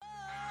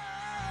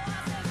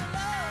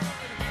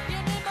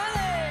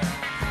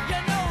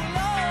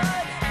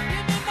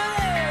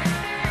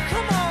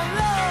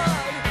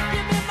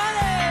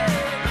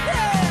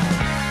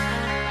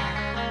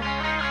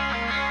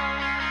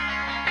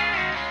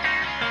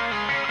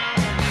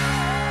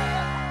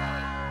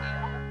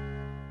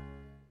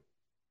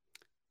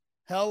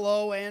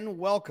Hello and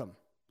welcome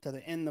to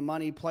the In the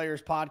Money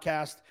Players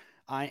podcast.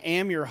 I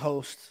am your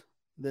host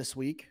this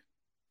week,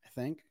 I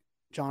think,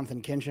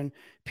 Jonathan Kinchin.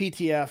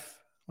 PTF,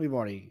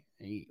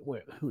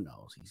 who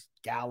knows? He's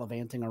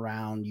gallivanting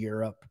around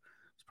Europe.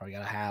 He's probably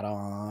got a hat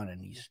on and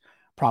he's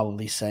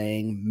probably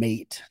saying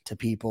mate to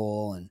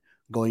people and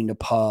going to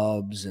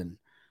pubs and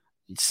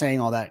saying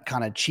all that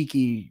kind of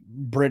cheeky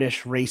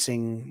British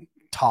racing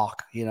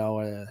talk, I don't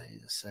know. I'm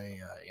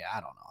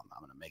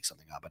going to make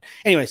something up. But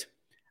anyways,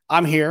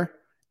 I'm here.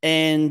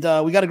 And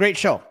we got a great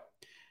show.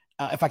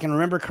 If I can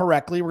remember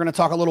correctly, we're going to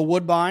talk a little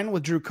Woodbine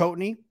with Drew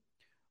Coatney.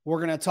 We're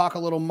going to talk a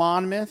little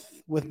Monmouth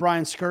with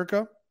Brian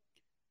Skirka.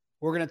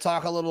 We're going to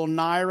talk a little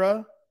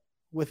Naira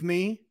with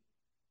me.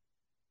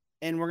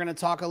 And we're going to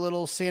talk a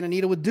little Santa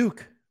Anita with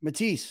Duke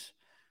Matisse.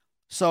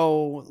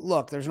 So,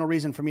 look, there's no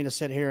reason for me to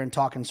sit here and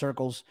talk in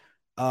circles.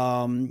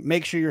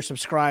 Make sure you're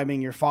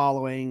subscribing, you're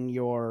following,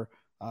 you're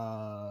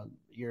retweeting,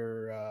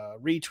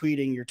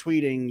 you're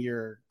tweeting,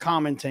 you're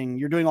commenting,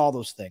 you're doing all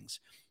those things.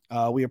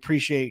 We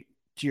appreciate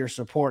your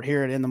support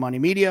here at In the Money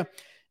Media,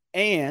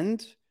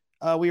 and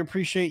we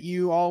appreciate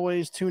you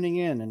always tuning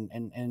in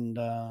and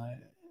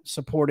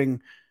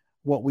supporting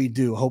what we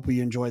do. Hope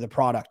you enjoy the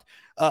product.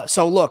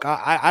 So look,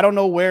 I don't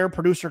know where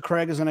producer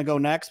Craig is going to go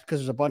next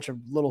because there's a bunch of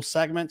little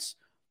segments,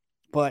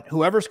 but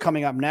whoever's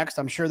coming up next,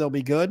 I'm sure they'll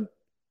be good.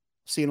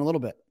 See you in a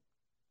little bit.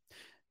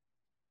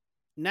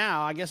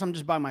 Now, I guess I'm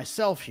just by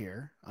myself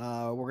here.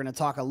 We're going to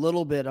talk a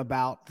little bit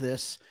about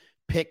this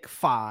pick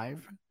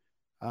 5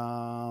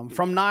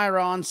 from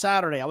Naira on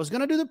Saturday. I was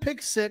going to do the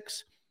pick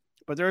 6,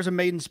 but there's a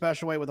maiden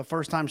special weight with a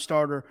first-time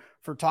starter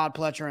for Todd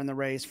Pletcher in the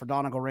race for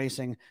Donegal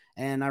Racing,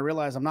 and I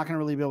realized I'm not going to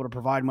really be able to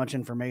provide much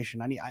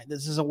information.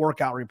 This is a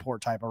workout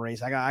report type of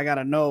race. I got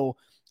to know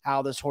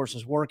how this horse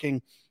is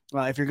working.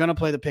 If you're going to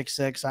play the pick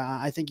 6,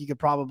 I think you could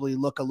probably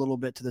look a little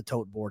bit to the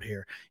tote board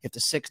here. If the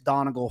 6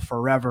 Donegal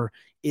Forever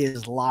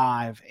is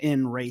live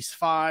in race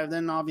 5,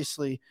 then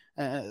obviously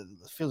it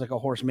feels like a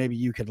horse maybe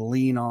you could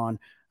lean on.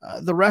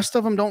 The rest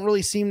of them don't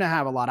really seem to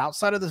have a lot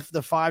outside of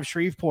the 5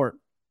 Shreveport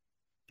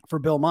for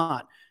Bill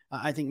Mott.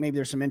 I think maybe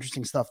there's some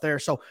interesting stuff there.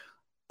 So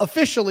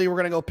officially, we're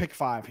going to go pick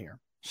 5 here.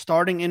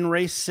 Starting in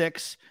race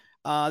 6,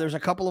 there's a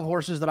couple of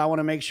horses that I want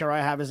to make sure I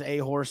have as A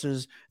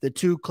horses. The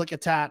 2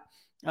 Click-A-Tat,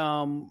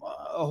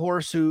 a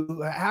horse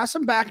who has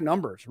some back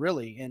numbers,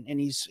 really. And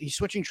he's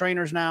switching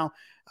trainers now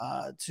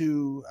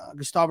to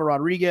Gustavo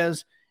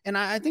Rodriguez. And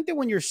I think that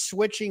when you're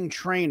switching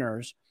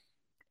trainers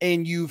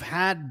and you've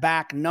had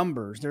back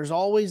numbers, there's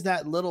always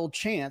that little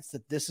chance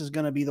that this is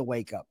going to be the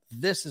wake up.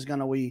 This is going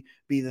to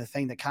be the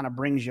thing that kind of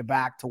brings you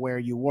back to where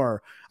you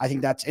were. I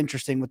think that's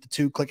interesting with the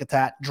 2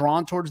 Click-A-Tat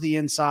drawn towards the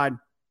inside.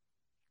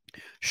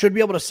 Should be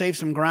able to save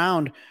some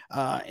ground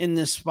in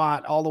this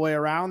spot all the way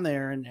around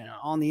there and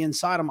on the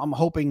inside. I'm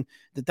hoping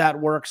that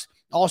works.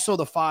 Also,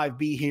 the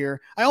 5B here.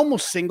 I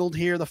almost singled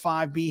here, the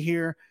 5B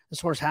here.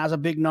 This horse has a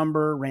big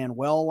number, ran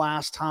well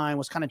last time,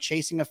 was kind of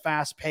chasing a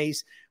fast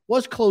pace,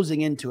 was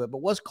closing into it,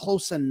 but was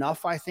close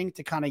enough, I think,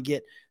 to kind of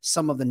get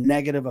some of the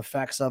negative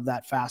effects of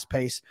that fast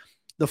pace.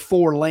 The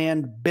 4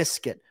 Land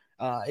Biscuit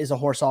is a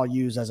horse I'll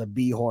use as a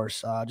B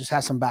horse. Just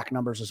has some back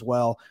numbers as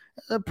well.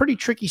 A pretty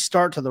tricky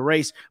start to the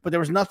race, but there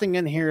was nothing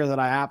in here that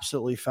I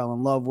absolutely fell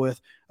in love with.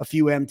 A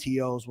few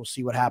MTOs. We'll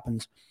see what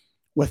happens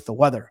with the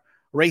weather.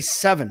 Race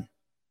 7.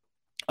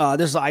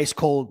 This is ice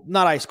cold.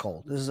 Not ice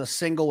cold. This is a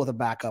single with a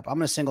backup. I'm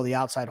going to single the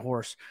outside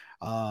horse,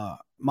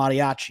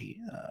 Mariachi,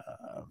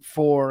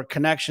 for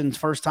connections,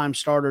 first-time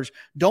starters.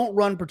 Don't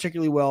run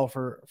particularly well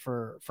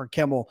for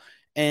Kimmel.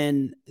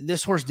 And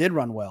this horse did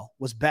run well,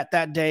 was bet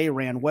that day,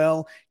 ran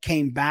well,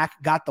 came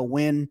back, got the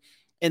win,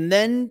 and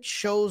then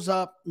shows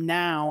up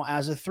now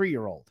as a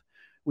 3-year-old.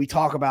 We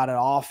talk about it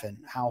often,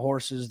 how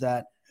horses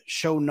that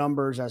show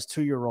numbers as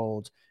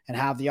 2-year-olds and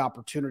have the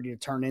opportunity to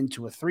turn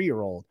into a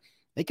 3-year-old,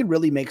 they can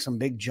really make some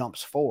big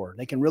jumps forward.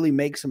 They can really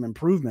make some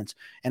improvements.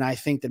 And I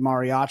think that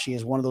Mariachi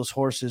is one of those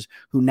horses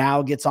who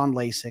now gets on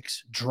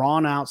Lasix,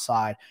 drawn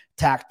outside,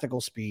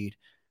 tactical speed.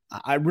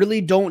 I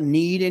really don't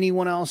need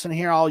anyone else in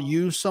here. I'll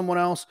use someone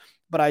else,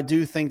 but I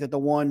do think that the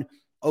 1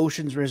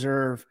 Oceans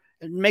Reserve,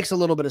 it makes a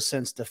little bit of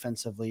sense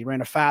defensively. He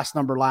ran a fast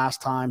number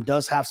last time,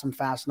 does have some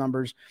fast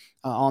numbers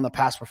on the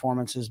past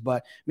performances,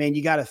 but man,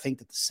 you got to think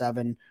that the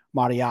 7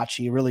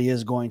 Mariachi really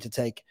is going to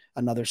take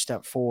another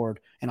step forward.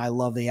 And I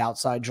love the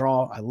outside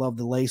draw. I love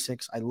the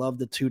Lasix. I love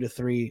the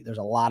 2-3. There's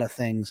a lot of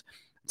things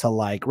to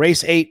like.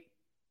 Race 8,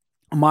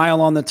 a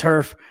mile on the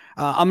turf.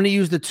 I'm going to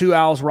use the 2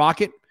 Owls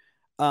Rocket.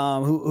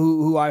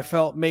 Who I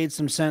felt made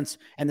some sense,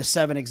 and the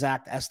 7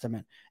 Exact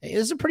Estimate.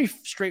 It's a pretty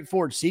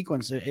straightforward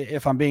sequence,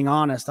 if I'm being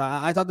honest.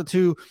 I thought the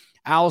 2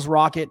 Owls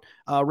Rocket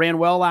ran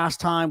well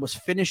last time, was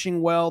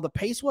finishing well. The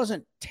pace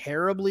wasn't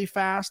terribly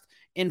fast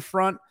in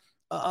front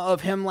of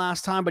him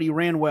last time, but he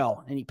ran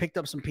well, and he picked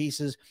up some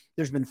pieces.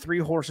 There's been 3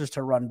 horses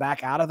to run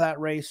back out of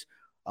that race,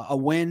 a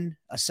win,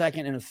 a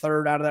second, and a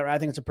third out of that. I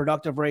think it's a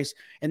productive race,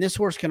 and this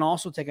horse can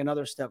also take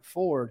another step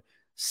forward,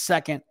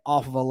 second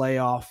off of a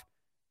layoff,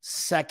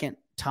 second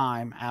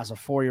time as a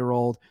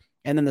 4-year-old.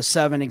 And then the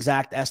 7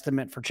 Exact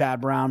Estimate for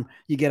Chad Brown.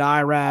 You get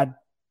Irad,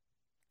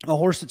 a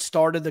horse that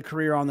started the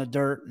career on the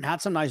dirt and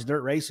had some nice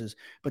dirt races,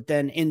 but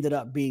then ended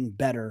up being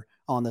better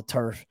on the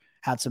turf,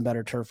 had some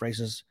better turf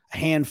races, a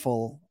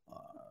handful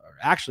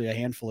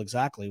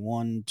exactly.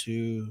 1,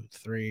 2,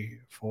 3,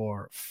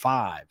 4,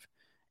 5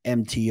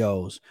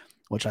 MTOs,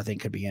 which I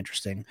think could be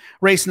interesting.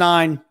 Race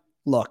 9,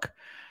 look,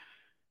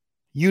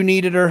 you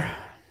needed her.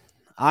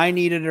 I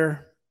needed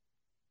her.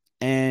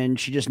 And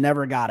she just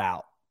never got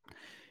out.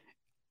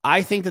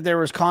 I think that there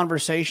was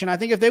conversation. I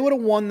think if they would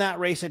have won that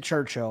race at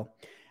Churchill,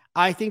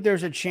 I think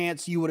there's a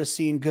chance you would have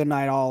seen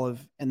Goodnight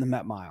Olive in the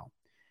Met Mile.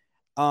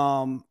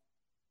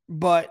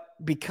 But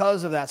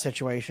because of that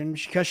situation,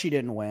 because she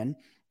didn't win,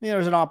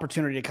 there's an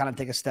opportunity to kind of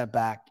take a step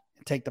back,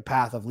 take the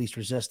path of least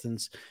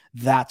resistance.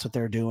 That's what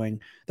they're doing.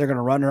 They're going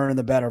to run her in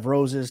the bed of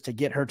roses to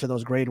get her to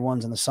those grade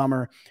ones in the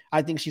summer.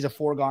 I think she's a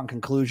foregone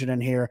conclusion in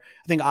here.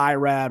 I think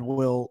Irad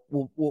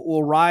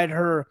will ride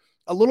her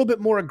a little bit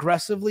more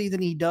aggressively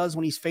than he does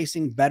when he's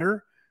facing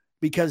better,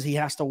 because he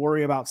has to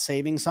worry about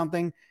saving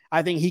something.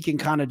 I think he can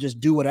kind of just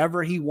do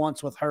whatever he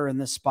wants with her in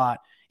this spot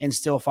and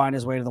still find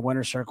his way to the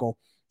winner's circle.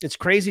 It's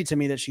crazy to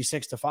me that she's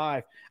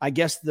 6-5. I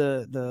guess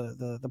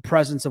the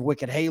presence of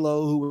Wicked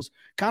Halo, who was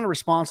kind of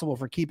responsible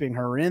for keeping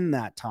her in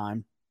that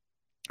time.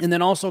 And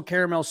then also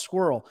Caramel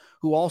Squirrel,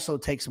 who also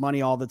takes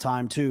money all the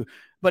time too.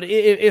 But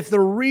if the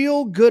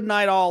real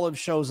Goodnight Olive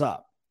shows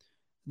up,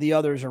 the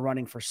others are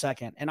running for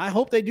second. And I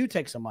hope they do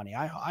take some money.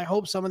 I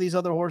hope some of these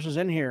other horses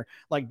in here,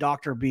 like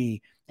Dr.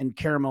 B and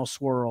Caramel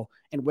Swirl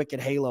and Wicked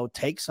Halo,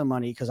 take some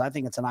money, because I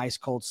think it's an ice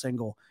cold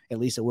single. At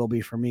least it will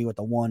be for me with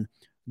the one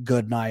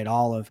Goodnight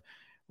Olive.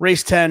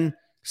 Race 10,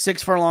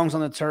 6 furlongs on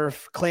the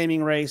turf,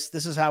 claiming race.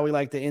 This is how we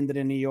like to end it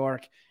in New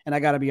York. And I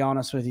got to be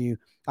honest with you,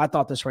 I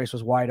thought this race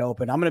was wide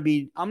open. I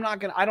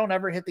don't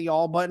ever hit the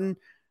all button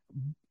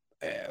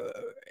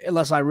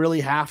unless I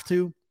really have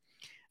to.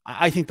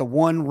 I think the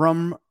one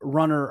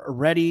runner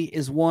ready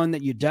is one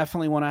that you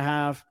definitely want to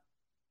have.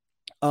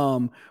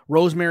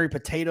 Rosemary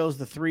Potatoes,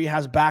 the 3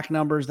 has back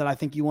numbers that I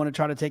think you want to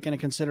try to take into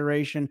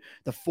consideration.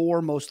 The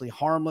 4, Mostly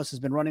Harmless, has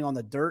been running on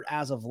the dirt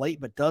as of late,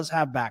 but does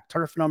have back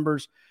turf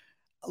numbers.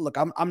 Look,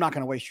 I'm not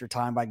going to waste your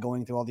time by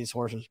going through all these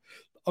horses.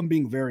 I'm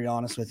being very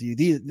honest with you.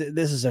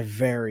 This is a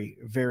very,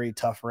 very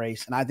tough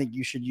race, and I think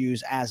you should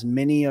use as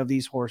many of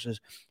these horses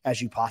as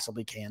you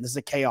possibly can. This is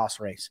a chaos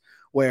race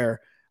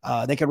where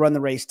they could run the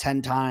race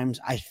 10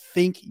 times. I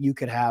think you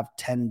could have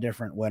 10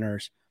 different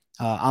winners.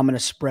 I'm going to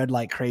spread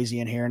like crazy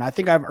in here, and I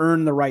think I've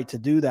earned the right to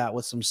do that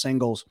with some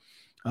singles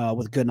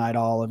with Goodnight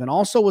Olive, and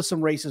also with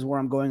some races where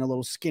I'm going a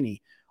little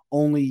skinny,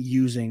 only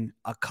using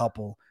a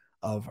couple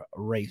of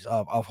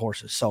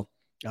horses. So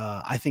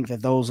I think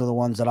that those are the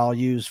ones that I'll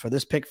use for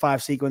this pick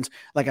 5 sequence.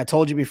 Like I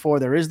told you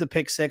before, there is the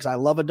pick 6. I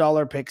love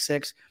 $1 pick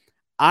 6.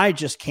 I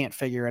just can't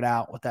figure it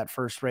out with that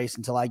first race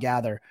until I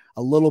gather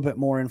a little bit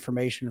more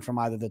information from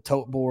either the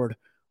tote board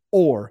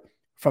or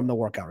from the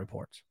workout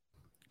reports.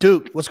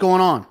 Duke, what's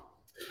going on?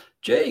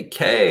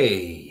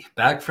 JK,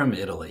 back from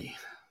Italy.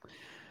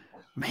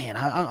 Man,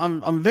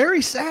 I'm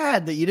very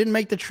sad that you didn't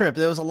make the trip.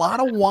 There was a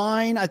lot of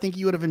wine. I think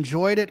you would have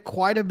enjoyed it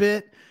quite a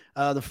bit.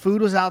 The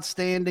food was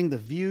outstanding. The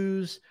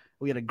views.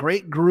 We had a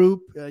great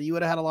group. You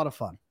would have had a lot of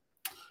fun.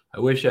 I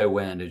wish I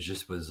went. It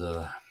just was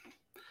a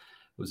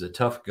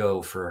tough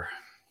go for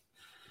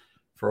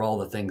all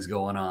the things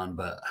going on,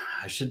 but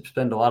I should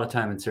spend a lot of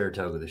time in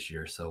Saratoga this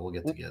year, so we'll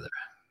get together.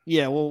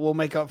 Yeah, we'll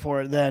make up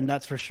for it then.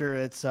 That's for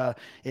sure.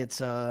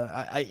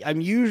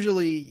 I'm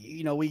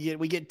usually,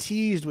 we get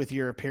teased with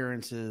your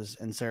appearances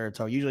in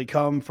Saratoga. Usually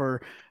come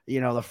for,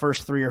 the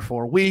first 3 or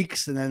 4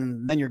 weeks, and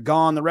then you're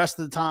gone the rest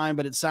of the time.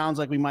 But it sounds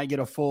like we might get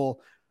a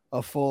full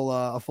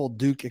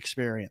Duke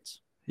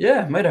experience.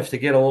 Yeah, might have to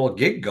get a little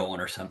gig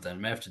going or something.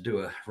 Might have to do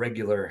a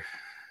regular,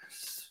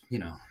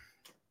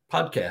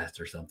 podcast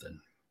or something.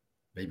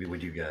 Maybe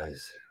with you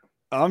guys.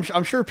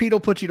 I'm sure Pete will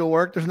put you to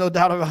work. There's no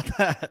doubt about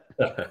that.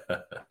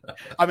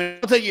 I mean,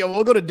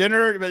 we'll go to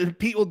dinner, but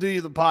Pete will do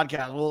you the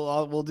podcast.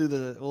 We'll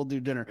do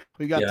dinner.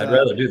 I'd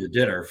rather do the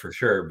dinner for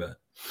sure, but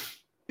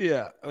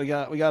yeah, we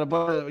got a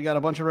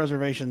bunch of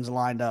reservations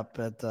lined up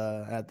at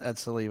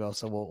Salivo,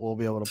 so we'll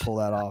be able to pull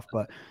that off.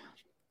 But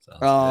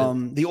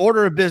the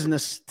order of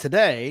business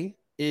today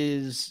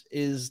is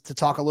to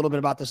talk a little bit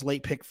about this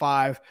late pick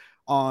 5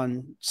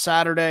 on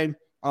Saturday.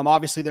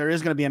 Obviously, there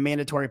is going to be a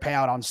mandatory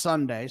payout on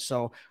Sunday,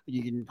 so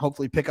you can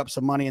hopefully pick up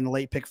some money in the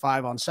late pick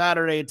 5 on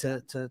Saturday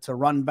to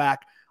run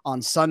back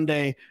on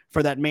Sunday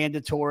for that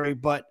mandatory.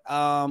 But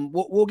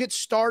we'll get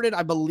started.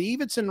 I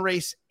believe it's in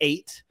race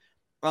 8.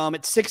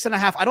 It's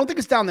 6.5. I don't think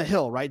it's down the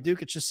hill, right,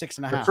 Duke? It's just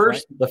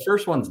 6.5. The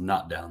first one's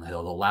not down the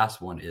hill. The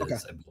last one is, okay.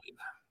 I believe.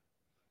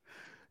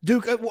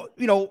 Duke,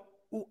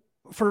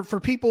 for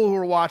people who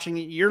are watching,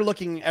 you're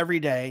looking every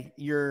day.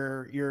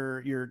 You're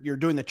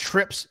doing the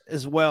trips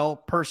as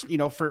well,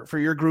 for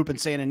your group in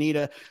Santa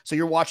Anita. So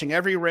you're watching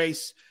every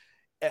race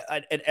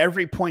at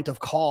every point of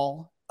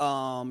call.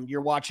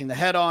 You're watching the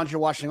head-ons.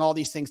 You're watching all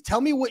these things.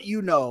 Tell me what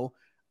you know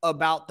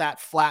about that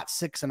flat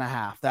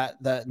 6.5.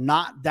 That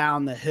not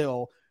down the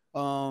hill.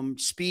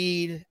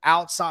 Speed,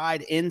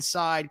 outside,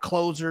 inside,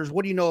 closers.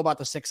 What do you know about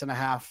the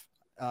 6.5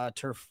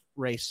 turf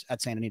race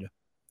at Santa Anita?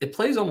 It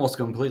plays almost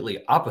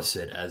completely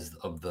opposite as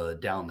of the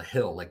down the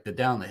hill. Like the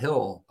down the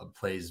hill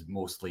plays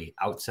mostly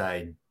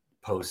outside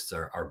posts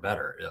are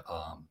better.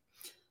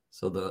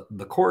 So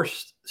the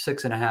course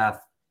 6.5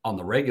 on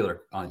the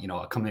regular,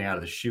 coming out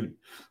of the chute,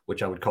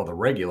 which I would call the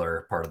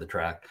regular part of the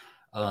track,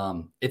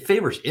 it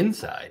favors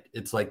inside.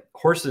 It's like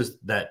horses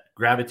that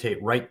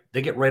gravitate right,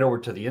 they get right over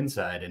to the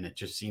inside, and it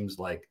just seems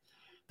like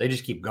they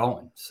just keep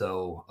going.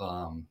 So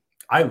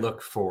I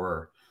look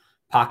for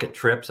pocket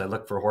trips. I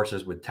look for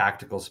horses with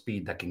tactical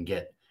speed that can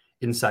get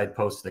inside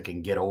posts, that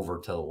can get over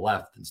to the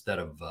left instead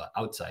of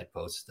outside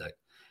posts that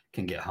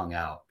can get hung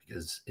out,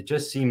 because it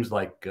just seems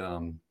like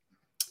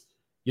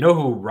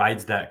who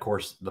rides that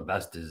course the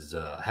best is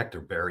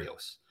Hector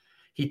Berrios.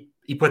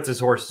 He puts his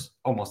horse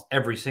almost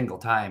every single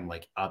time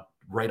like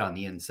right on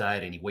the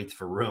inside, and he waits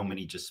for room and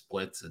he just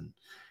splits, and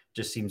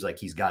just seems like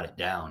he's got it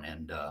down.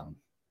 And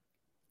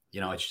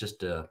it's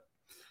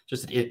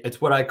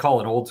it's what I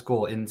call an old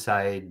school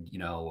inside,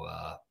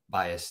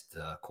 biased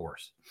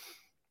course.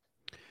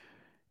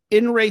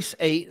 In race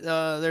 8,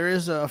 there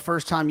is a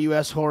first-time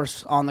U.S.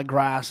 horse on the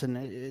grass, and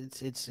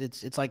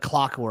it's like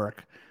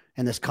clockwork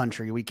in this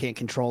country. We can't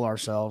control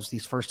ourselves.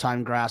 These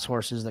first-time grass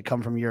horses that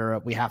come from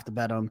Europe, we have to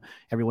bet them.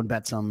 Everyone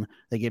bets them.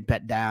 They get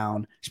bet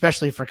down,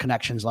 especially for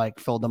connections like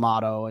Phil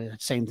D'Amato.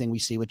 Same thing we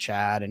see with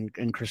Chad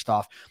and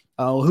Christophe.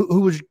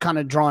 Who was kind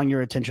of drawing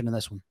your attention to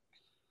this one?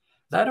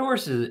 That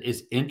horse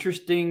is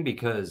interesting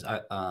because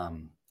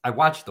I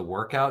watched the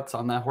workouts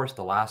on that horse,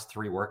 the last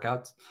 3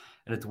 workouts.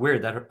 And it's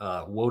weird that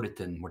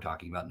Wodeton, we're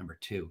talking about number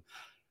 2,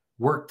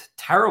 worked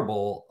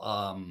terrible.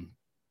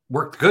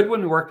 Worked good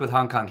when we worked with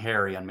Hong Kong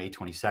Harry on May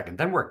 22nd.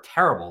 Then worked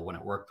terrible when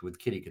it worked with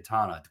Kitty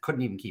Katana. It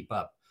couldn't even keep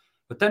up.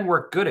 But then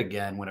worked good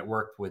again when it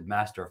worked with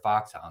Master of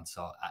Foxhound.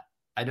 So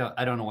I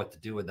don't know what to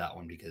do with that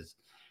one, because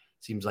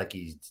it seems like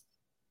he's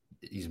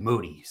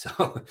moody.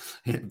 So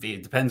it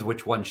depends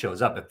which one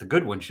shows up. If the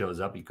good one shows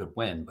up, he could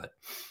win. But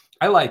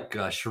I like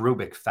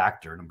Cherubic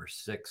Factor, number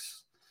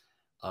 6.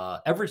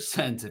 Ever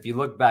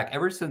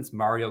since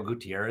Mario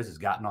Gutierrez has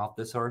gotten off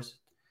this horse,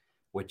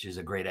 which is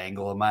a great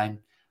angle of mine,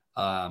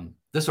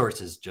 this horse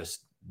has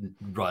just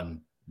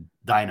run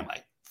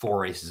dynamite 4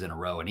 races in a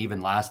row. And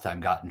even last time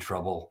got in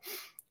trouble,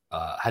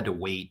 had to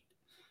wait,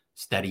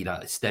 steadied on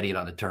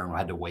the turn,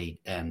 had to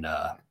wait. And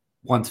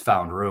once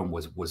found room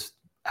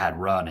had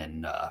run,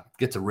 and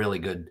gets a really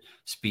good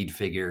speed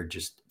figure,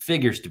 just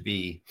figures to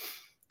be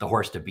the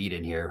horse to beat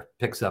in here.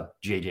 Picks up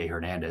JJ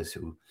Hernandez,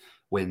 who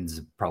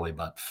wins probably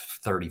about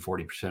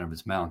 30-40% of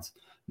his mounts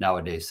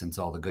nowadays, since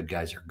all the good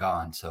guys are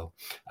gone. So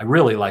I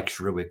really like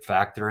Cherubic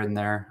Factor in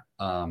there.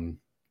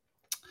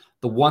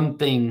 The one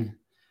thing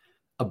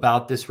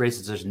about this race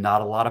is there's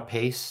not a lot of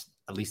pace,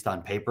 at least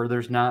on paper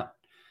there's not.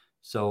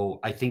 So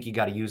I think you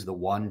got to use the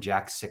 1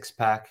 Jack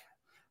 6-pack.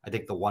 I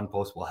think the 1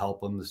 post will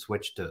help him to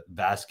switch to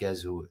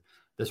Vasquez, who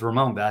this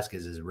Ramon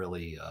Vasquez is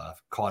really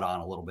caught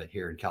on a little bit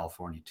here in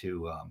California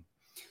too.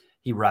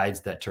 He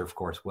rides that turf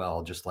course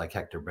well, just like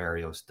Hector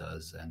Berrios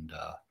does. And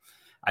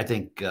I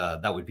think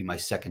that would be my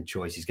second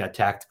choice. He's got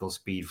tactical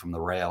speed from the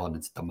rail, and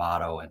it's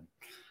D'Amato.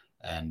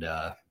 And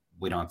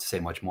we don't have to say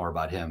much more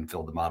about him.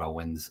 Phil D'Amato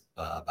wins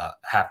about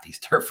half these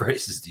turf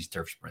races, these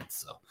turf sprints.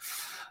 So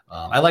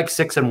I like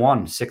 6 and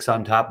 1, 6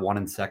 on top, 1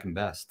 in second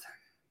best.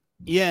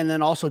 Yeah, and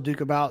then also,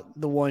 Duke, about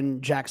the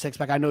 1 Jack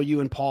 6-pack. I know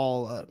you and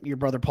Paul, your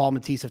brother Paul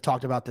Matisse, have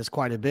talked about this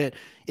quite a bit.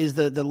 Is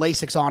the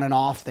Lasix on and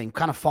off thing,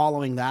 kind of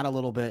following that a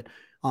little bit.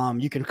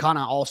 You can kind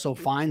of also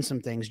find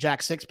some things.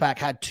 Jack 6-pack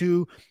had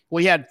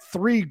he had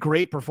 3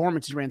 great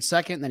performances. He ran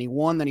second, then he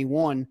won,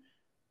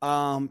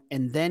 and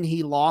then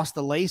he lost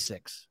the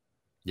Lasix.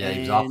 Yeah,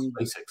 he was off the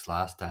Lasix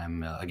last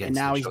time against. And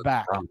now he's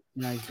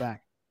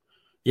back.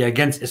 Yeah,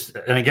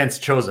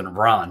 against Chosen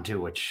Braun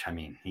too, which, I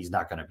mean, he's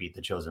not going to beat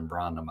the Chosen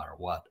Braun no matter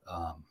what.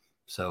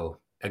 So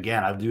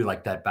again, I do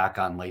like that back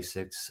on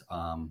Lasix.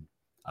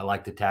 I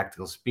like the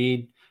tactical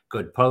speed,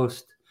 good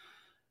post.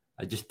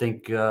 I just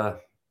think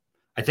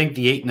I think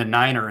the 8 and the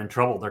 9 are in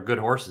trouble. They're good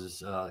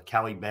horses.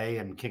 Cali Bay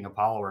and King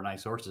Apollo are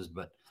nice horses,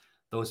 but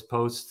those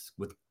posts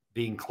with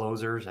being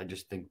closers, I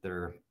just think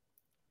they're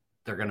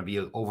going to be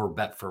over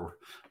bet for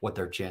what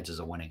their chances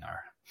of winning are.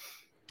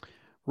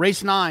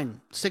 Race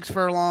 9, 6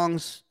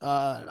 furlongs,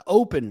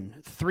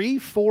 open, 3,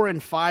 4,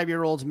 and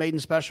 5-year-olds, maiden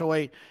special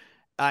weight.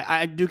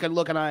 Duke,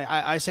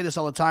 I say this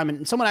all the time,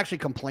 and someone actually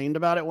complained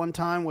about it one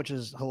time, which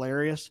is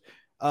hilarious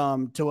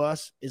to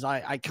us. Is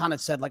I kind of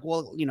said, like,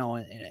 well,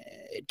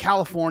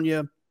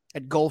 California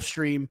at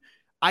Gulfstream,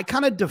 I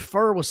kind of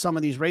defer with some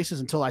of these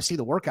races until I see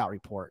the workout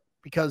report,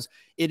 because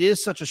it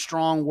is such a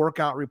strong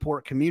workout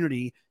report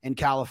community in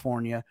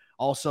California.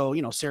 Also,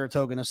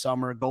 Saratoga in the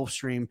summer,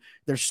 Gulfstream.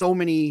 There's so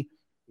many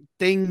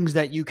things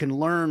that you can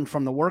learn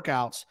from the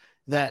workouts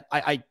that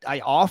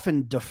I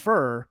often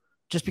defer,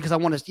 just because I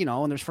want to,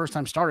 and there's first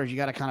time starters, you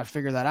got to kind of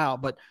figure that out.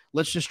 But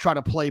let's just try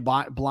to play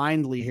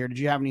blindly here. Did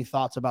you have any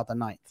thoughts about the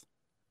 9th?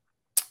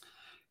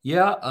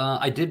 Yeah,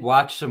 I did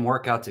watch some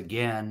workouts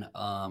again.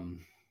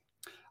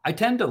 I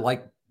tend to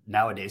like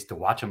nowadays to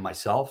watch them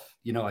myself.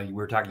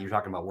 You're talking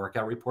about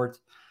workout reports.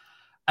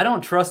 I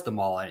don't trust them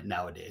all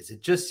nowadays.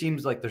 It just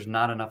seems like there's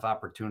not enough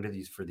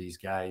opportunities for these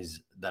guys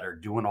that are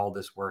doing all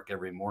this work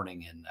every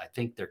morning, and I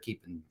think they're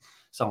keeping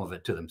some of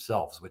it to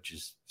themselves, which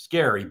is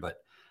scary. But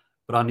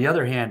on the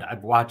other hand,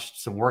 I've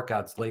watched some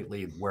workouts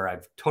lately where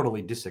I've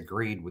totally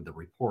disagreed with the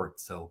report.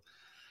 So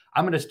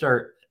I'm going to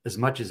start as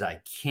much as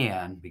I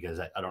can because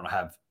I don't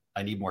have,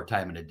 I need more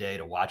time in a day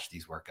to watch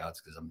these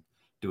workouts because I'm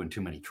doing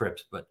too many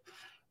trips. But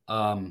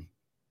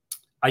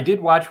I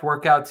did watch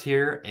workouts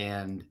here,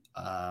 and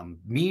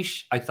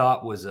Mish I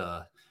thought was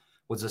a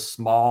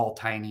small,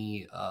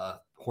 tiny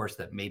horse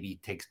that maybe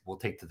will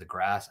take to the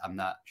grass. I'm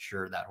not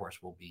sure that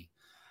horse will be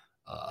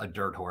a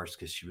dirt horse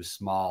because she was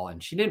small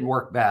and she didn't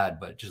work bad,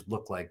 but just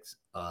looked like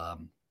a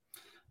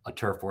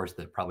turf horse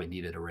that probably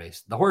needed a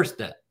race. The horse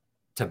that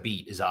to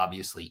beat is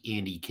obviously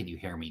Andy. Can You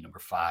Hear Me? Number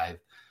 5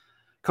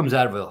 comes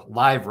out of a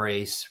live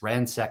race,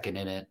 ran second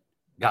in it,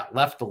 got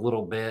left a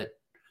little bit,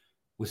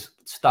 was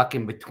stuck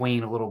in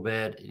between a little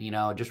bit,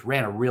 just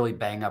ran a really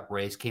bang up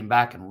race, came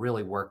back and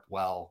really worked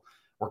well,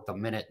 worked a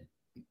minute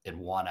and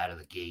 1 out of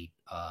the gate.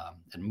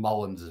 And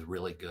Mullins is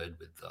really good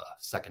with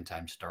second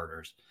time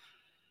starters.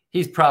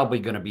 He's probably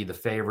going to be the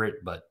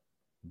favorite, but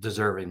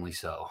deservingly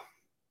so.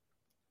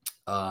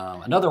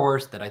 Another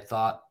horse that I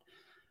thought,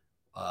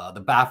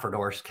 the Baffert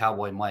horse,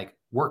 Cowboy Mike,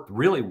 worked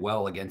really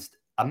well against,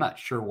 I'm not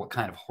sure what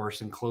kind of horse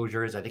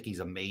enclosure is. I think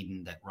he's a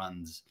maiden that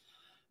runs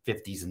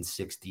 50s and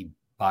 60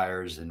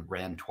 buyers and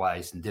ran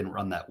twice and didn't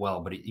run that well,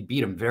 but he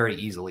beat him very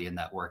easily in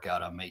that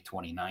workout on May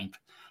 29th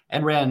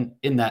and ran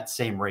in that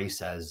same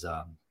race as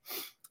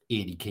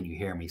Andy, Can You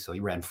Hear Me? So he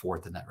ran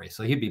 4th in that race.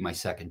 So he'd be my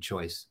second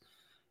choice.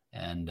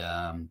 And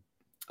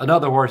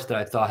another horse that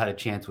I thought had a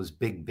chance was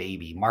Big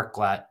Baby. Mark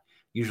Glatt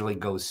usually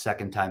goes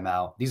second time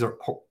out.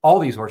 All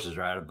these horses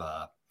are out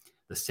of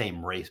the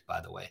same race,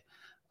 by the way.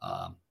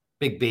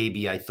 Big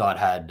Baby, I thought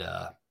had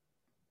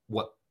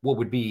what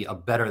would be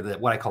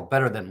what I call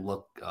better than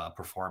look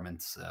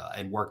performance,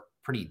 and worked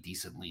pretty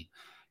decently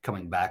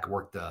coming back.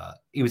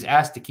 He was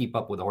asked to keep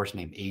up with a horse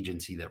named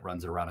Agency that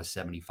runs around a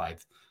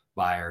 75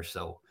 buyer.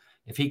 So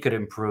if he could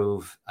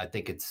improve, I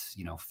think it's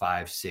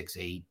 5, 6,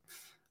 8.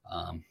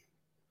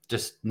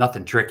 Just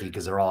nothing tricky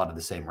because they're all out of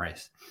the same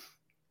race.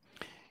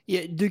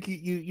 Yeah, Duke,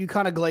 you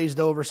kind of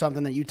glazed over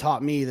something that you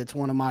taught me that's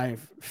one of my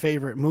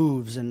favorite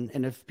moves. And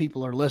if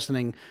people are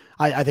listening,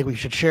 I think we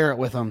should share it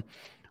with them,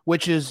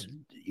 which is,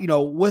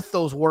 with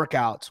those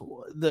workouts,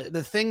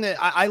 the thing that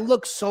I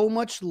look so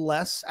much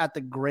less at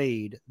the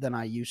grade than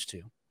I used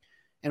to.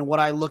 And what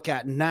I look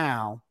at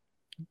now,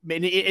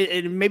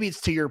 and maybe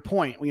it's to your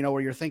point,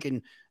 where you're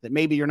thinking that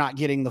maybe you're not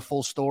getting the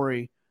full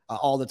story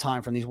all the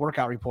time from these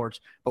workout reports.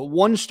 But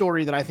one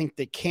story that I think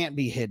that can't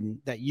be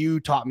hidden that you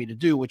taught me to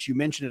do, which you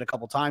mentioned it a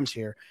couple times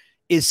here,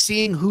 is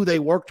seeing who they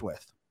worked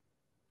with.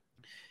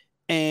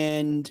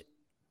 And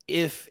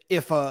if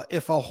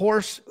a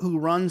horse who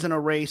runs in a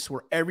race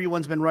where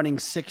everyone's been running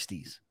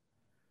 60s,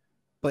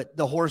 but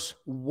the horse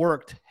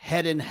worked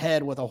head in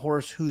head with a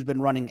horse who's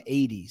been running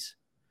 80s,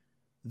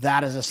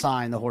 that is a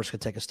sign the horse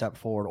could take a step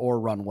forward or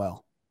run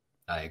well.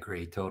 I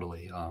agree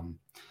totally.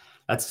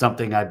 That's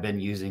something I've been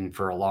using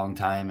for a long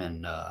time,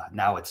 and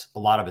now a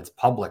lot of it's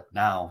public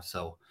now.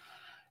 So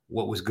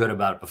what was good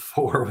about it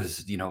before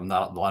was,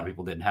 not a lot of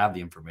people didn't have the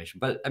information.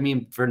 But I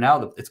mean, for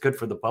now, it's good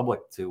for the public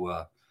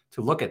to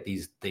look at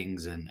these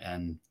things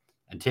and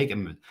take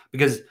them,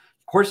 because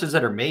horses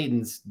that are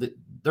maidens,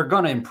 they're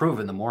going to improve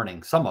in the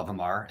morning. Some of them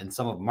are, and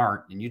some of them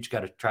aren't, and you just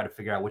got to try to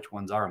figure out which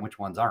ones are and which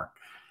ones aren't.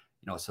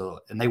 So,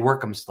 and they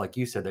work them, like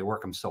you said, they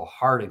work them so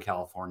hard in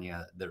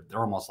California, they're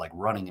almost like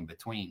running in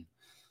between.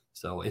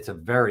 So it's a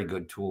very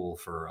good tool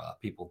for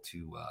people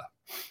to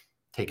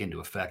take into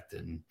effect.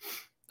 And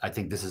I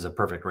think this is a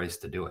perfect race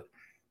to do it.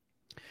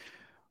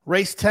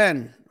 Race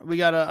 10, we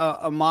got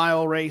a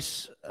mile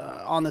race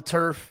on the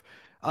turf.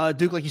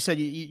 Duke, like you said,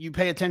 you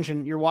pay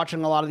attention. You're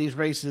watching a lot of these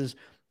races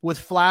with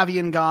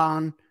Flavien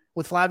gone,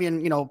 with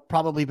Flavien,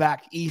 probably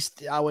back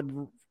east, I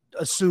would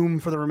assume,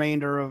 for the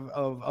remainder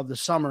of the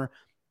summer.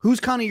 Who's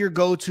kind of your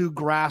go-to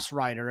grass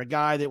rider, a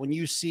guy that when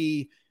you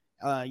see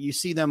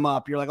them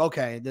up, you're like,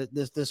 okay,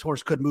 this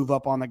horse could move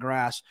up on the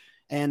grass.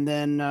 And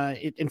then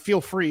and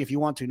feel free if you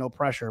want to, no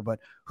pressure, but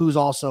who's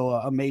also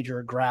a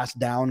major grass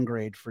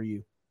downgrade for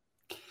you?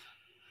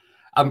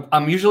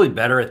 I'm usually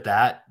better at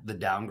the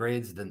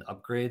downgrades than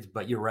upgrades,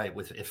 but you're right.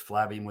 If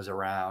Flavien was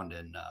around,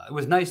 and it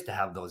was nice to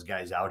have those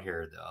guys out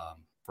here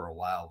for a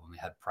while when we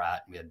had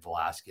Pratt, and we had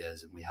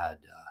Velasquez, and we had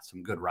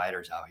some good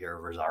riders out here,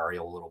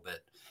 Rosario a little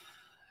bit.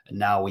 And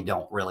now we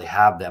don't really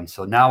have them.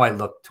 So now I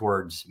look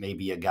towards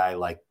maybe a guy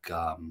like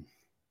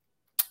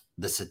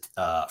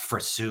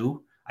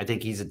Frasue. I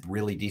think he's a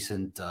really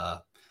decent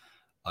a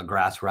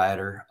grass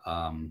rider.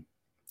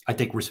 I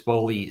think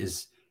Rispoli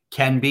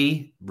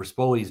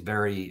Rispoli is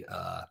very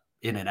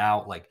in and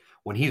out. Like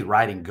when he's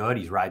riding good,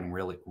 he's riding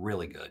really,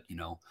 really good,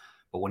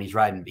 But when he's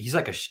riding, he's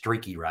like a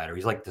streaky rider.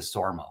 He's like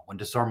DeSormo. When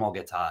DeSormo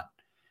gets hot,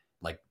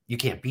 like you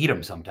can't beat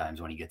him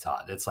sometimes when he gets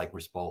hot. It's like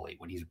Rispoli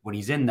when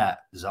he's in that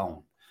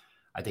zone.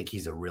 I think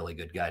he's a really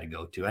good guy to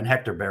go to. And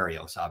Hector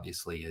Barrios,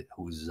 obviously,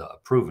 who's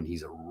proven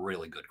he's a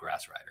really good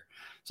grass rider.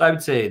 So I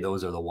would say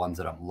those are the ones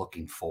that I'm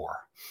looking for.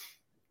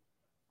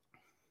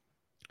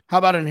 How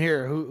about in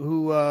here?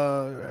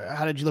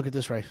 How did you look at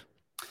this race?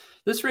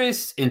 This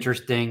race,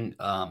 interesting.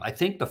 I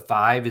think the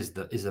 5 is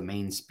the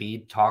main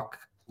speed. Talk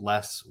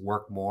less,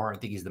 work more. I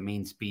think he's the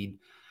main speed.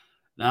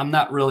 Now, I'm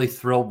not really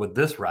thrilled with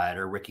this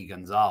rider, Ricky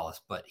Gonzalez,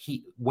 but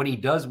when he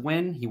does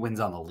win, he wins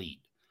on the lead.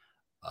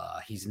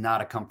 He's not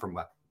a come from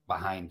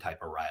behind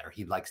type of rider.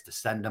 He likes to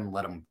send him,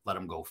 let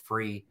him go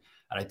free,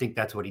 and I think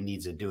that's what he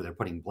needs to do. They're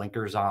putting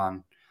blinkers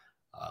on.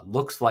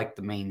 Looks like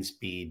the main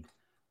speed.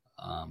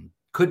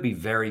 Could be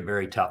very,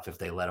 very tough if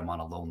they let him on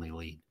a lonely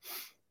lead.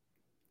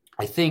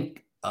 I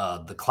think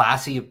the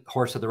classy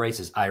horse of the race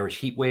is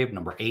Irish Heatwave,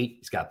 number 8.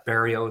 He's got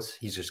Barrios.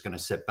 He's just going to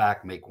sit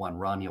back, make one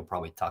run. He'll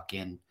probably tuck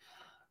in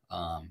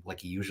like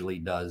he usually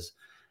does.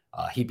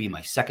 He'd be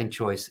my second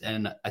choice.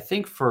 And I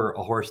think for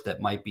a horse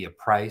that might be a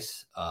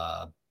price,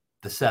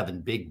 the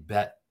 7, Big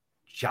Bet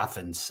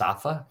Jafin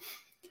Safa,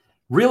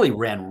 really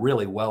ran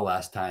really well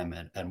last time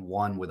and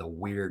won with a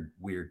weird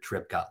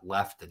trip, got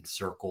left and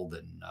circled.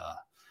 And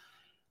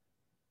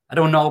I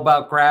don't know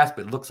about grass,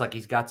 but it looks like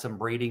he's got some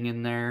braiding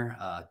in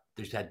there.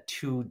 There's had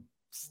 2,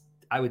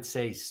 I would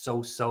say,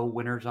 so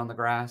winners on the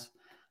grass.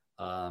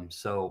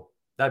 So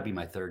that'd be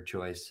my third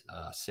choice,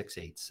 6,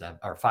 8, 7,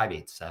 or 5,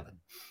 8, 7.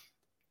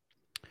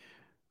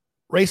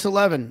 Race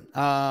 11,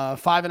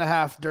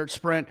 5.5 dirt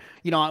sprint.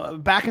 You know,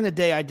 back in the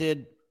day, I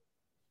did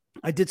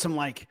some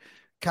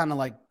kind of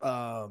like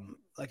a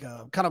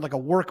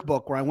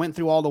workbook where I went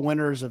through all the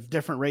winners of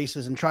different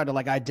races and tried to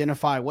like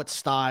identify what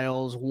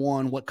styles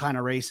won what kind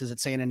of races at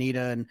Santa Anita.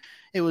 And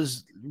it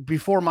was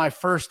before my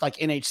first like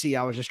NHC.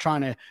 I was just trying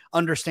to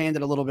understand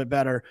it a little bit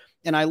better.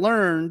 And I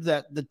learned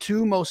that the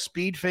 2 most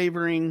speed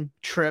favoring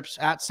trips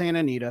at Santa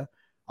Anita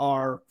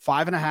are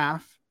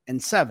 5.5 and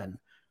 7.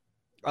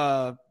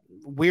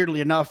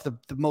 Weirdly enough, the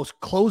most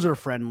closer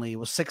friendly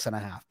was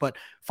 6.5, but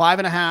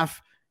 5.5,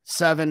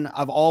 7,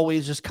 I've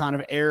always just kind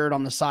of erred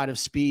on the side of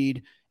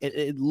speed.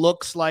 It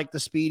looks like the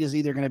speed is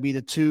either going to be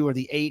the 2 or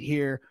the 8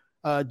 here.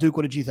 Duke,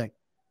 what did you think?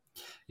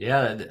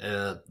 Yeah,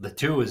 the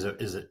 2 is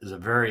a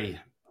very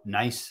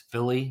nice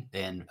filly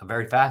and a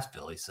very fast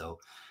filly. So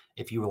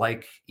if you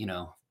like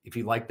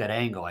that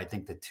angle, I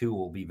think the 2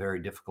 will be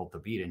very difficult to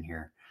beat in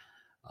here.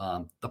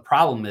 The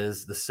problem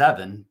is the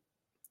 7,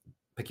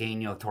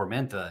 Pequeño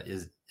Tormenta,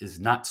 is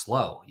not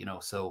slow,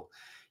 so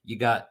you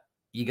got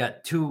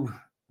 2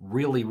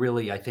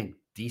 really, I think,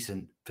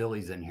 decent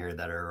fillies in here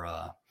that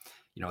are,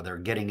 they're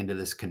getting into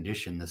this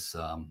condition, this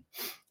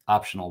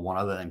optional one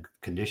other than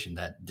condition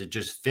that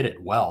just fit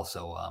it well.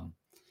 So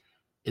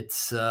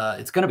it's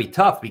going to be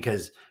tough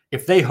because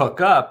if they hook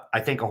up,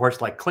 I think a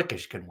horse like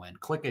Clickish can win.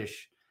 Clickish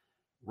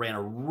ran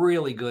a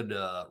really good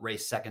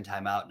race second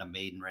time out in a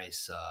maiden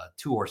race.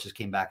 2 horses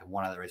came back and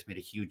one of the race, made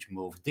a huge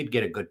move, did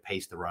get a good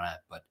pace to run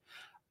at, but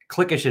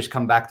Clickish has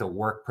come back to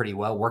work pretty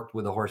well. Worked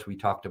with a horse we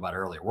talked about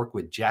earlier. Worked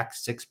with Jack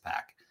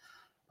Sixpack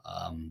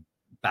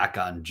back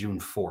on June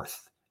 4th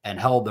and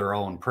held their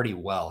own pretty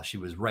well. She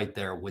was right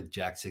there with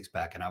Jack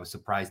Sixpack, and I was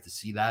surprised to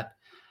see that.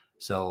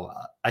 So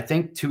I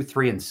think 2,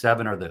 3, and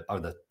 7 are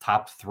the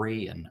top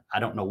 3, and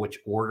I don't know which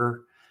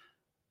order,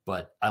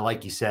 but I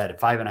like you said,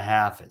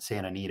 5.5 at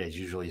Santa Anita is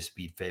usually a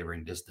speed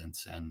favoring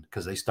distance, and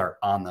because they start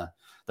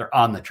they're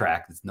on the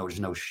track. There's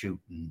no shoot,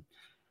 and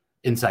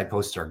inside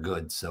posts are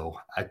good. So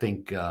I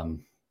think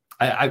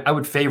I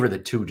would favor the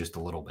 2 just a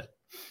little bit.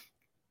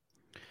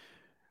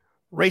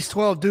 Race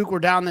 12, Duke, we're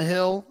down the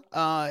hill.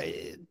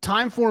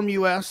 Timeform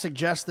US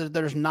suggests that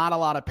there's not a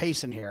lot of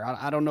pace in here.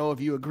 I don't know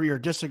if you agree or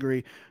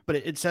disagree, but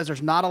it says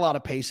there's not a lot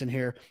of pace in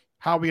here.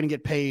 How are we going to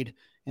get paid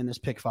in this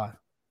pick 5?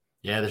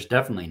 Yeah, there's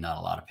definitely not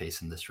a lot of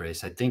pace in this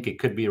race. I think it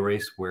could be a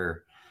race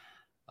where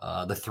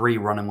the 3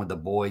 running with the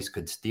boys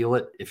could steal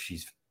it if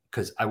she's –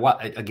 because I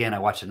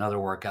watched another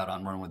workout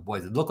on Running with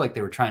Boys. It looked like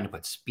they were trying to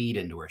put speed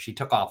into her. She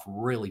took off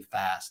really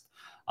fast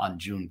on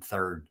June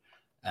 3rd,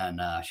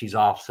 and she's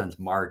off since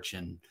March,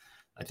 and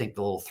I think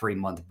the little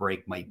 3-month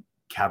break might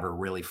have her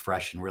really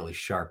fresh and really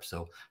sharp.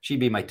 So she'd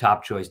be my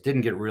top choice.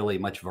 Didn't get really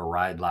much of a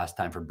ride last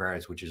time for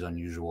Barrios, which is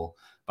unusual.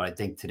 But I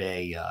think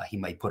today he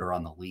might put her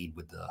on the lead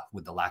with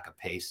the lack of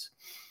pace.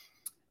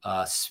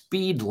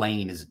 Speed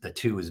Lane is the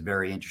 2 is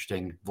very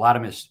interesting.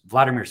 Vladimir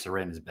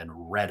Serin has been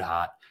red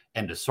hot,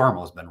 and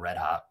DeSormo has been red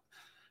hot.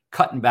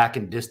 Cutting back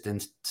in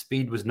distance.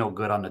 Speed was no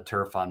good on the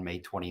turf on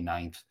May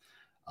 29th.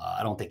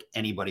 I don't think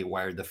anybody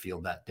wired the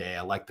field that day.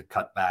 I like the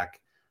cutback.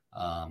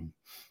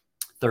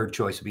 Third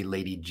choice would be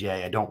Lady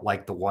J. I don't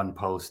like the 1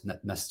 post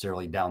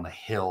necessarily down the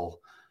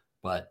hill,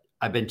 but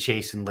I've been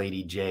chasing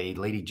Lady J.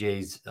 Lady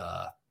J's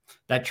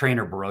that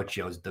trainer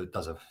Barocchio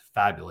does a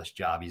fabulous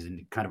job. He's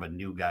kind of a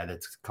new guy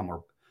that's come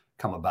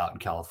about in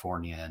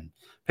California and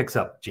picks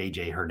up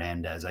JJ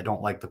Hernandez. I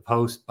don't like the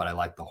post, but I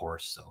like the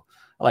horse. So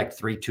I like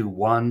 3, 2,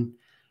 1.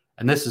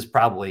 And this is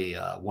probably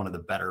one of the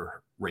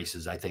better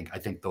races. I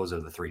think those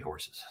are the 3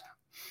 horses.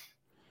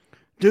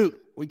 Dude,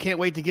 we can't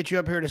wait to get you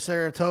up here to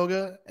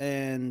Saratoga,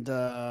 and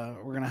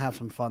we're gonna have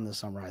some fun this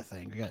summer. I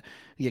think you get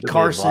It'll be a blast.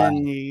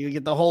 Carson, you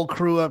get the whole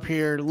crew up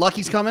here.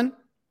 Lucky's coming.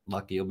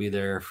 Lucky will be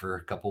there for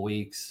a couple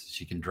weeks.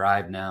 She can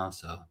drive now,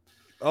 so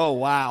Oh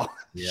wow,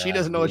 yeah, she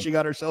doesn't know what she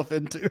got herself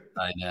into.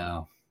 I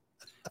know.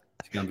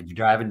 She's gonna be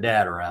driving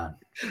Dad around.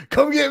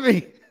 Come get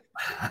me.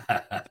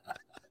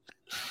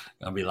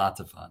 Gonna be lots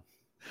of fun.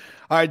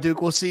 All right,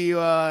 Duke. We'll see you.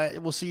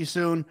 We'll see you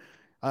soon.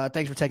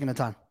 Thanks for taking the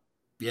time.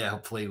 Yeah,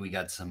 hopefully we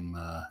got some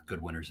good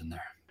winners in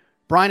there.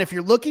 Brian, if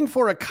you're looking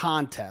for a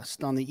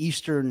contest on the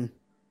eastern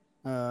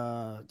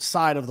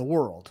side of the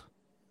world,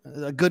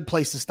 a good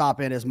place to stop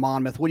in is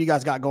Monmouth. What do you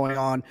guys got going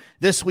on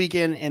this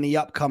weekend and the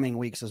upcoming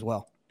weeks as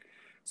well?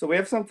 So we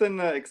have something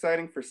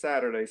exciting for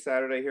Saturday.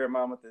 Saturday here at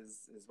Monmouth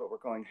is what we're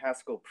calling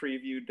Haskell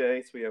Preview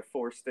Day. So we have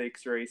 4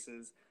 stakes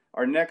races.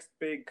 Our next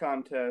big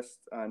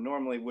contest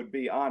normally would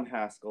be on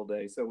Haskell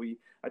Day. So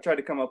I tried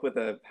to come up with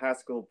a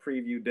Haskell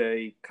Preview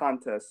Day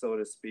contest, so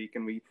to speak,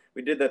 and we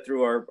did that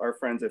through our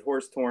friends at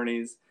Horse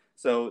Tourneys.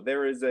 So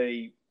there is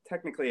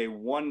technically a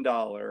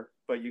 $1,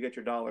 but you get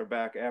your dollar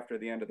back after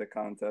the end of the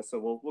contest.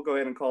 So we'll go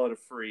ahead and call it a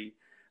free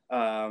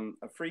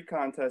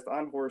contest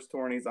on Horse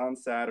Tourneys on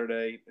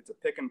Saturday. It's a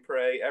pick and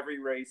pray. Every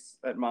race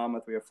at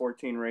Monmouth, we have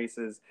 14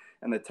 races,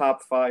 and the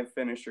top 5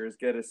 finishers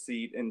get a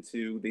seat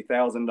into the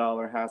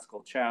 $1,000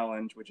 Haskell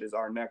Challenge, which is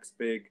our next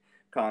big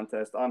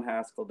contest on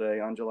Haskell Day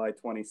on July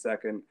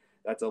 22nd.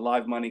 That's a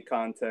live money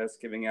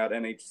contest giving out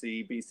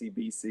NHC,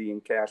 BCBC,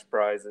 and cash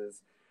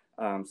prizes.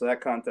 So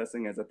that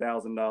contesting is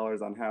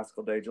 $1,000 on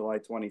Haskell Day, July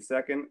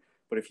 22nd.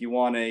 But if you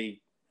want a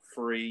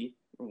free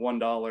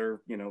 $1,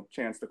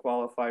 chance to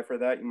qualify for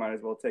that, you might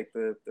as well take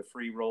the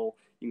free roll.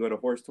 You can go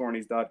to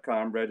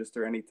horsetourneys.com,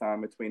 register anytime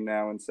between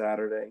now and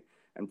Saturday,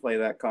 and play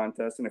that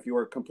contest. And if you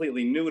are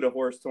completely new to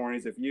Horse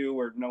Tourneys, if you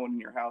or no one in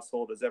your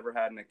household has ever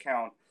had an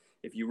account,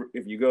 if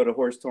you go to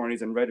Horse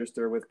Tourneys and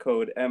register with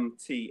code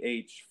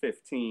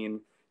MTH15,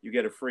 you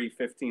get a free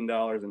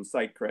 $15 in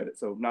site credit.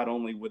 So not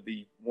only would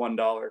the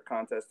 $1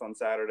 contest on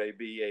Saturday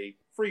be a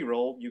free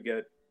roll, you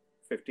get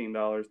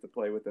 $15 to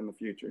play with in the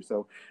future.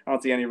 So I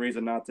don't see any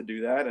reason not to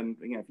do that. And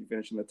again, if you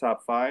finish in the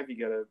top 5, you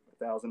get a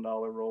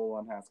 $1,000 roll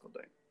on Haskell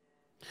Day.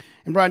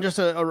 And Brian, just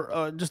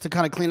to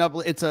kind of clean up,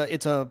 it's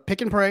a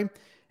pick and pray,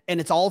 and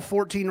it's all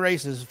 14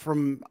 races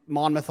from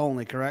Monmouth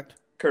only, correct?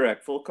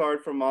 Correct. Full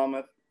card from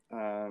Monmouth.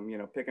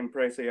 Pick and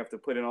pray, so you have to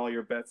put in all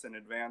your bets in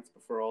advance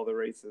before all the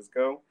races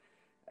go.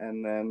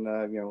 And then,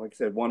 like I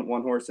said, one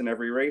horse in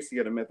every race, you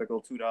get a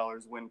mythical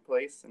 $2 win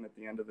place. And at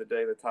the end of the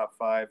day, the top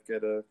 5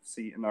 get a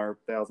seat in our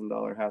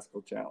 $1,000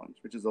 Haskell Challenge,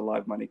 which is a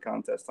live money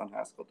contest on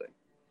Haskell Day.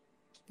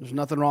 There's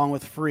nothing wrong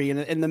with free. And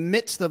in the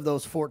midst of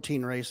those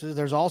 14 races,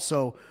 there's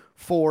also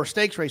 4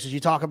 stakes races. You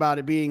talk about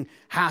it being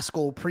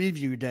Haskell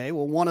Preview Day.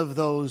 Well, one of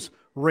those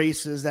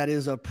races that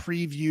is a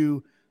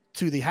preview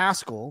to the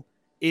Haskell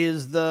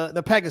is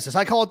the Pegasus.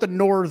 I call it the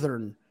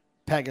Northern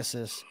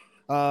Pegasus.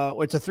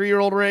 It's a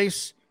 3-year-old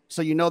race.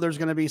 So there's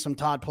going to be some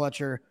Todd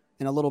Pletcher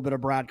and a little bit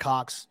of Brad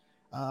Cox.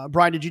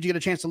 Brian, did you get a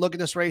chance to look at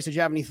this race? Did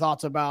you have any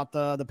thoughts about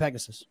the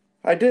Pegasus?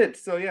 I did.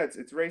 So, yeah,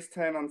 it's race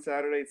 10 on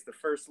Saturday. It's the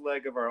first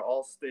leg of our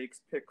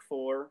all-stakes pick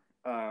 4.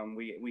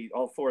 We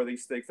all 4 of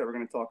these stakes that we're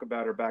going to talk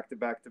about are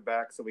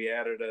back-to-back-to-back. So we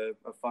added a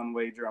fun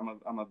wager.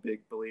 I'm a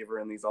big believer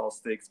in these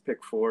all-stakes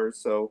pick 4s.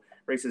 So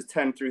races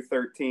 10 through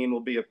 13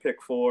 will be a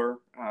pick 4.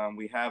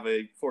 We have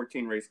a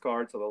 14-race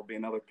card, so there'll be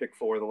another pick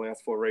 4 the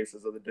last 4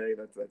 races of the day.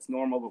 That's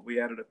normal, but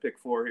we added a pick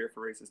 4 here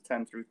for races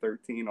 10 through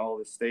 13, all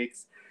the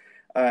stakes.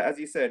 As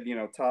you said,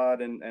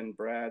 Todd and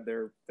Brad,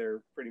 they're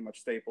pretty much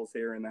staples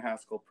here in the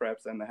Haskell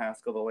Preps and the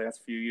Haskell the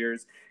last few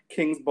years.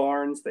 Kings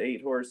Barnes, the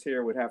 8-horse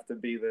here, would have to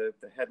be the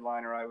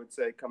headliner, I would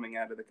say, coming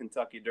out of the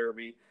Kentucky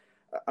Derby.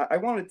 I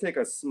want to take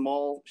a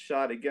small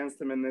shot against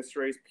him in this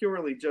race,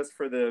 purely just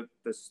for the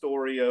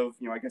story of,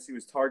 I guess he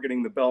was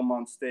targeting the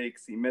Belmont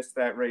Stakes. He missed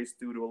that race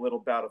due to a little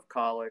bout of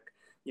colic.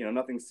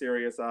 Nothing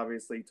serious,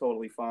 obviously,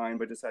 totally fine,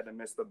 but just had to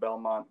miss the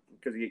Belmont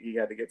because he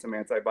had to get some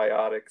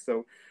antibiotics.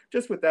 So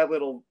just with that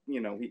little,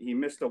 he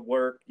missed a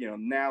work,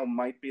 now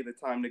might be the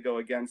time to go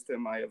against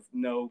him. I have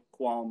no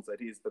qualms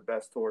that he's the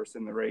best horse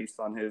in the race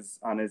on his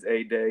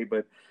A day,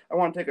 but I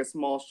want to take a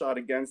small shot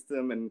against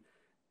him, and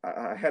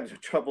I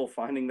had trouble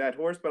finding that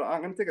horse, but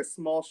I'm going to take a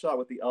small shot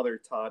with the other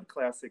Todd,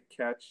 Classic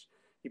Catch.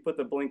 He put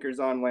the blinkers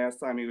on last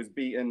time. He was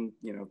beaten,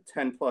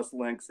 10 plus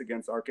lengths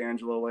against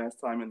Arcangelo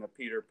last time in the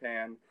Peter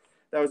Pan.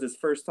 That was his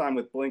first time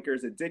with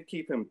blinkers. It did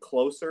keep him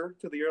closer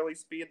to the early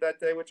speed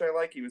that day, which I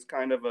like. He was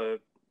kind of I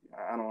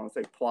don't want to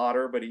say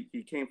plotter, but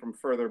he came from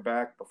further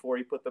back before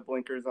he put the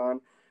blinkers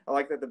on. I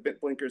like that the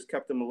blinkers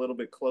kept him a little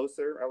bit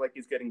closer. I like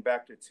he's getting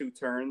back to 2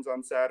 turns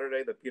on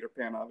Saturday. The Peter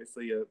Pan,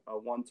 obviously a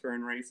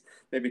 1-turn race.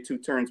 Maybe 2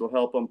 turns will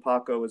help him.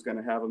 Paco is going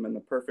to have him in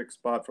the perfect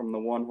spot from the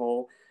 1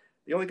 hole.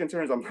 The only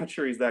concern is I'm not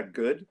sure he's that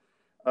good,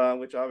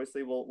 which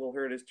obviously will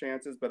hurt his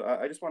chances. But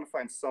I just want to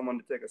find someone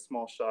to take a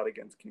small shot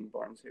against King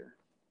Barnes here.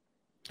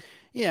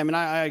 Yeah, I mean,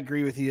 I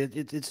agree with you.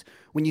 It's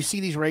when you see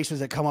these races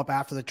that come up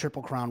after the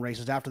Triple Crown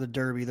races, after the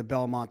Derby, the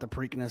Belmont, the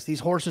Preakness, these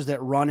horses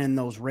that run in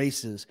those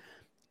races,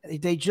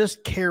 they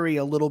just carry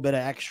a little bit of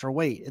extra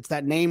weight. It's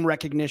that name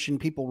recognition.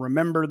 People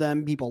remember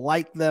them. People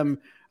like them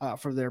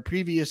for their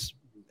previous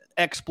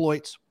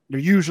exploits. They're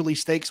usually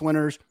stakes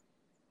winners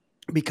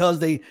because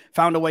they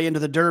found a way into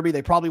the Derby.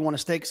 They probably want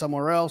to stake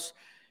somewhere else.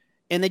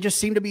 And they just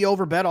seem to be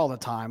overbet all the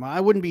time.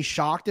 I wouldn't be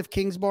shocked if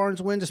Kingsbarns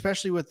wins,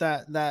 especially with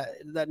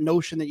that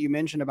notion that you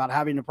mentioned about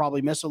having to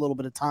probably miss a little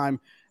bit of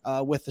time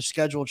with the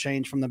schedule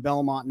change from the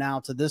Belmont now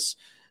to this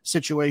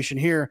situation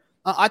here.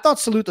 I thought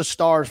Salute the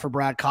Stars for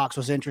Brad Cox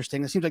was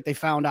interesting. It seems like they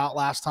found out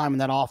last time in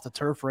that off the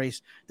turf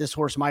race, this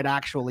horse might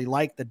actually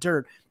like the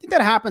dirt. I think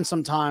that happens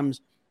sometimes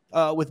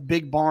with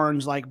big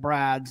barns like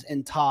Brad's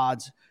and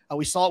Todd's.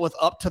 We saw it with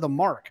Up to the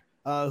Mark.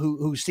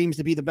 Who seems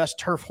to be the best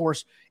turf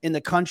horse in the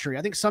country.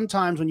 I think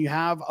sometimes when you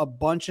have a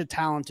bunch of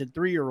talented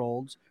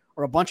 3-year-olds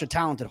or a bunch of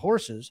talented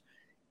horses,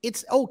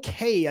 it's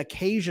okay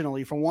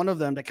occasionally for one of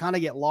them to kind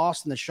of get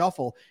lost in the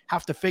shuffle,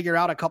 have to figure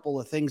out a couple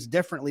of things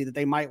differently that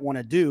they might want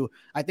to do.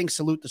 I think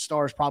Salute the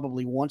Stars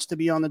probably wants to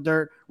be on the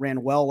dirt,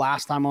 ran well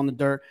last time on the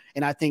dirt,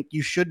 and I think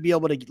you should be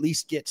able to at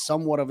least get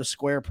somewhat of a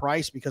square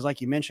price because,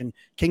 like you mentioned,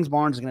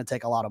 Kingsbarns is going to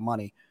take a lot of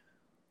money.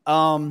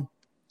 On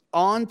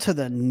to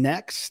the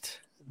next.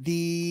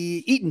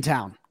 The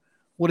Eatontown.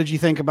 What did you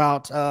think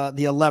about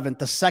the 11th,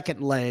 the second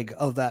leg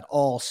of that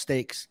all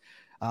stakes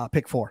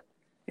pick 4?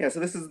 Yeah, so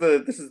this is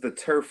the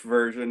turf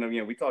version of,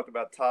 we talked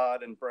about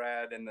Todd and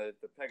Brad and the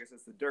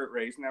Pegasus, the dirt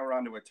race. Now we're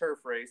on to a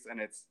turf race, and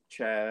it's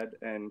Chad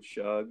and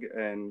Shug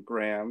and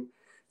Graham.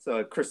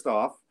 So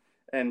Christoph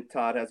and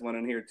Todd has one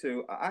in here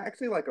too. I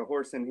actually like a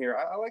horse in here.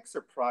 I like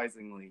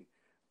Surprisingly.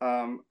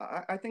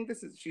 I think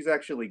she's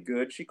actually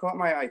good. She caught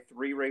my eye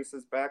 3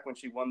 races back when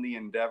she won the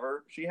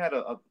Endeavor. She had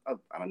I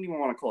don't even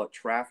want to call it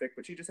traffic,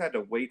 but she just had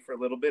to wait for a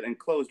little bit and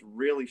closed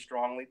really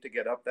strongly to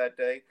get up that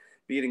day,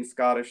 beating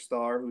Scottish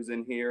Star, who's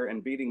in here,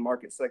 and beating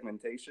Market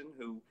Segmentation,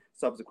 who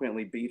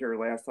subsequently beat her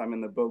last time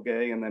in the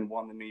Beaugay and then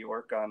won the New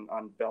York on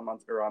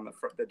Belmont, or on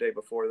the day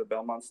before the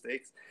Belmont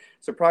Stakes.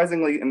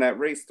 Surprisingly, in that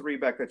race 3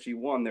 back that she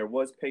won, there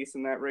was pace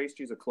in that race.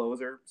 She's a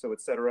closer, so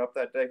it set her up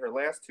that day. Her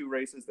last 2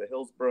 races, the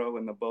Hillsborough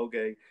and the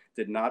Beaugay,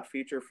 did not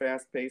feature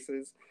fast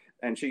paces.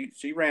 And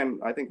she ran,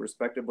 I think,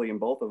 respectably in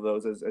both of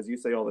those, as you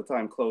say all the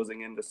time,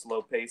 closing into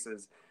slow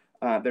paces.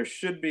 There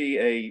should be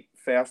a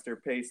faster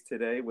pace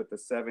today with the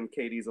 7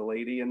 Katie's a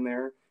Lady in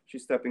there.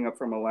 She's stepping up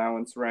from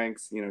allowance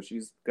ranks.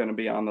 She's going to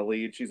be on the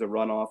lead. She's a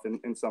runoff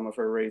in some of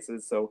her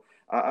races. So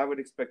I would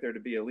expect there to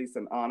be at least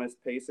an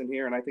honest pace in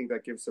here. And I think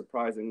that gives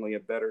Surprisingly a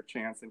better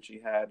chance than she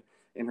had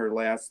in her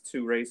last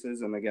 2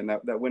 races. And again,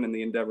 that win in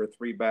the Endeavor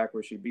 3 back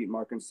where she beat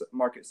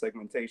Market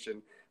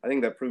Segmentation, I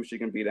think that proves she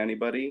can beat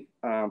anybody.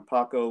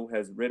 Paco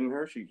has ridden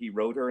her. He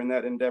rode her in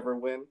that Endeavor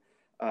win.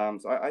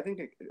 So I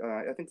think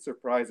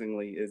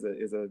Surprisingly is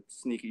a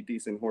sneaky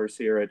decent horse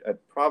here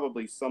at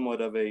probably somewhat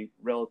of a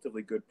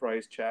relatively good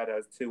price. Chad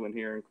has 2 in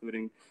here,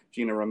 including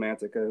Gina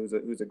Romantica,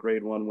 who's a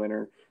Grade 1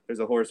 winner. There's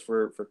a horse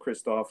for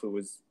Christoph who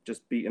was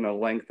just beaten a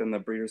length in the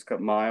Breeders' Cup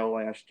Mile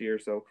last year.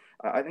 So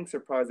I think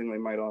Surprisingly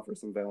might offer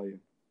some value.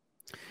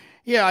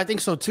 Yeah, I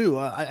think so too.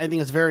 I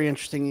think it's very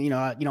interesting.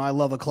 I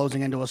love a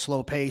closing into a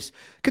slow pace.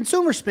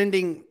 Consumer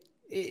Spending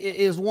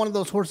is one of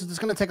those horses that's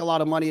going to take a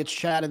lot of money. It's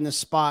Chad in this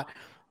spot.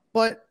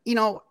 But,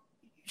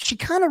 she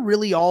kind of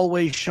really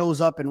always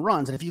shows up and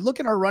runs. And if you look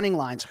at our running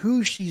lines,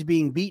 who she's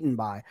being beaten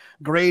by: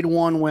 Grade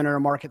 1 winner,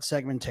 Market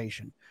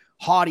Segmentation.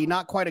 Haughty,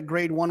 not quite a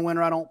Grade 1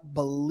 winner, I don't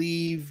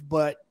believe,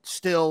 but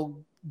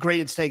still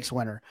graded stakes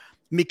winner.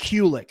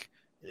 McCulloch,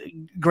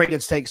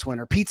 graded stakes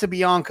winner. Pizza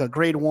Bianca,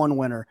 Grade 1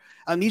 winner.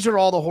 These are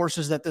all the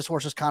horses that this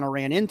horse has kind of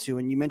ran into.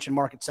 And you mentioned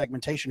Market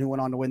Segmentation, who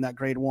went on to win that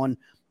Grade 1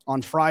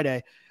 on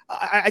Friday.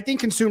 I think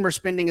Consumer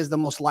Spending is the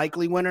most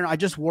likely winner. I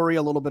just worry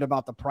a little bit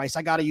about the price.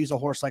 I got to use a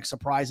horse like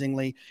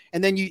Surprisingly.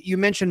 And then you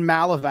mentioned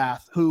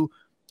Malavath, who,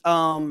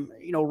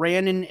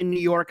 ran in New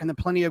York and the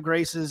Plenty of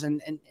Graces.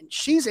 And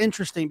she's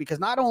interesting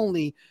because not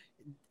only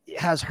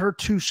has her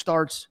 2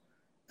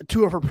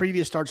 of her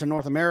previous starts in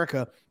North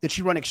America that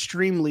she run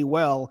extremely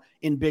well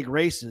in big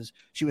races.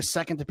 She was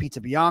second to Pizza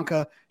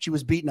Bianca. She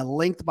was beaten a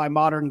length by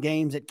Modern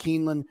Games at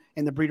Keeneland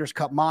in the Breeders'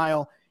 Cup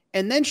Mile.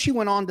 And then she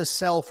went on to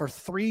sell for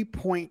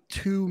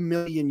 3.2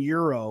 million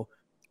euro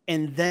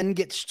and then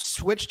gets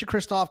switched to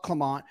Christophe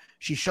Clement.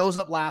 She shows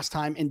up last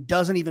time and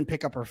doesn't even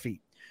pick up her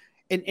feet.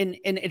 And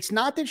it's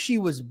not that she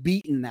was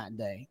beaten that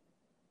day.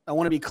 I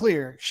want to be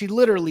clear. She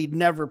literally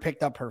never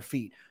picked up her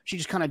feet. She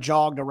just kind of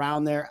jogged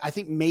around there. I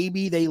think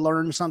maybe they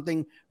learned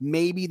something.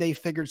 Maybe they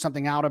figured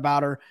something out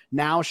about her.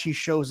 Now she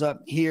shows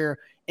up here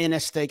in a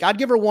stake. I'd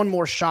give her one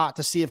more shot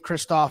to see if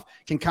Christophe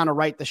can kind of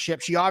right the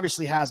ship. She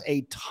obviously has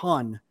a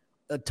ton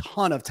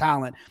of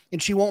talent, and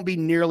she won't be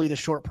nearly the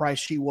short price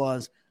she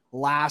was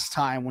last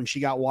time when she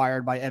got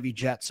wired by Evie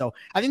Jet. So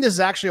I think this is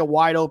actually a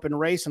wide open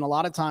race. And a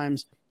lot of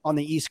times on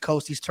the East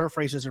Coast, these turf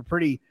races are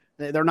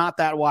they're not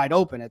that wide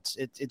open.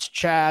 It's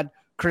Chad,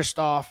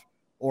 Christoph,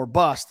 or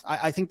bust.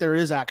 I think there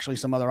is actually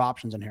some other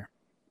options in here.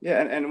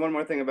 Yeah, and one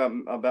more thing about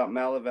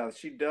Malavath,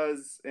 she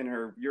does in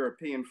her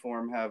European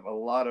form have a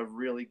lot of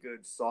really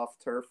good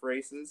soft turf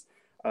races.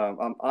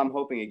 I'm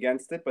hoping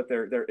against it, but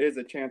there is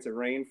a chance of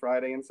rain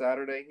Friday and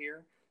Saturday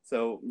here.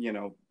 So,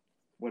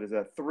 what is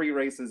that? 3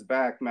 races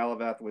back,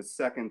 Malavath was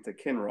second to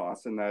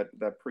Kinross in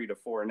that Prix de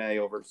Fournay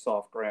over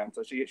soft ground.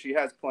 So she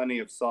has plenty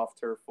of soft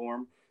turf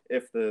form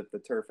if the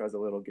turf has a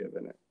little give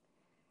in it.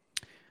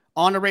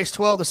 On to race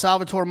 12, the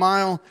Salvatore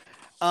Mile.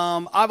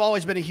 I've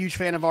always been a huge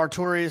fan of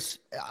Artorias.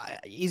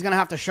 He's going to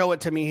have to show it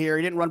to me here.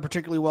 He didn't run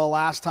particularly well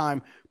last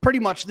time. Pretty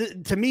much,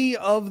 to me,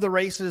 of the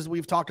races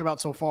we've talked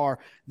about so far,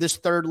 this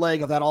third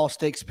leg of that all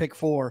stakes pick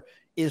 4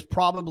 is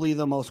probably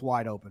the most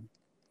wide open.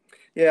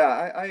 Yeah,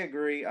 I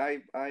agree.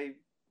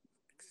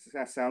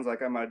 That sounds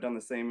like I might have done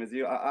the same as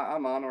you.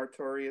 I'm on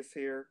Artorias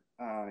here.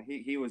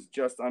 He was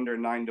just under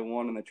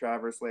 9-1 in the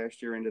Traverse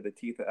last year into the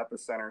teeth of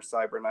Epicenter,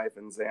 Cyberknife,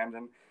 and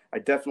Zandon. I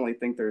definitely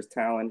think there's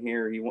talent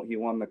here. He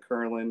won the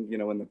Curlin,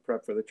 in the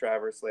prep for the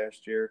Traverse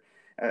last year.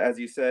 As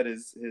you said,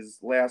 his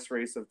last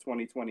race of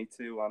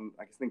 2022 on,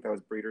 I think that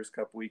was Breeders'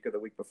 Cup week or the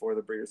week before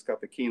the Breeders'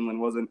 Cup at Keeneland,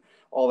 wasn't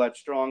all that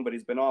strong, but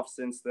he's been off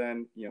since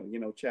then.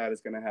 Chad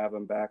is going to have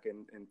him back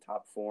in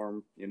top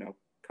form,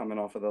 coming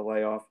off of the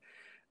layoff.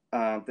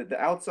 The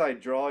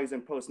outside draw, he's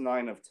in post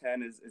 9 of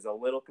 10 is a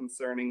little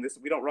concerning.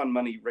 We don't run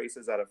many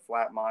races at a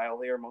flat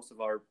mile here. Most of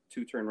our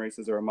 2-turn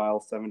races are a mile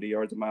 70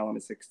 yards, a mile and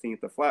a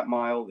 16th. The flat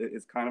mile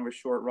is kind of a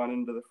short run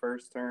into the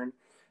first turn.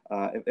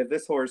 If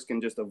this horse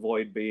can just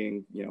avoid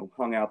being,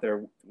 hung out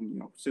there,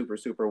 super,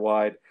 super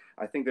wide,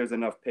 I think there's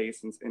enough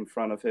pace in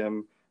front of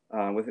him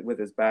with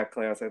his back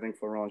class. I think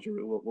Florent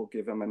Geroux will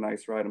give him a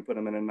nice ride and put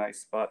him in a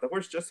nice spot. The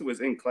horse just who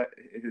was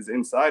his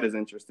inside is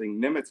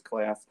interesting. Nimitz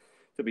class.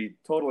 To be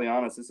totally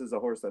honest, this is a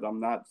horse that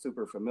I'm not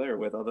super familiar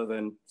with other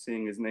than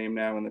seeing his name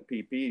now in the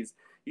PPs.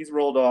 He's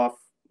rolled off,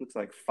 looks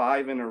like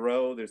 5 in a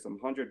row. There's some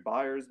 100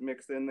 buyers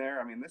mixed in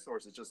there. I mean, this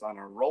horse is just on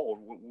a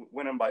roll,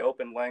 winning by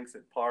open lengths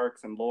at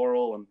Parks and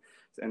Laurel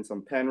and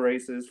some pen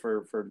races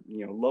for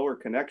lower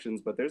connections,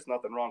 but there's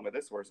nothing wrong with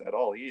this horse at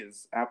all. He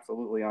is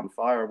absolutely on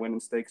fire, winning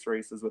stakes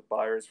races with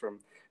buyers from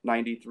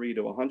 93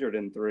 to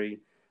 103.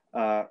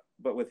 But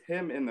with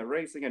him in the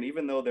race, again,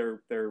 even though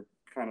they're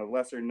kind of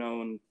lesser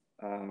known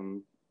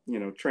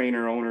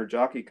trainer, owner,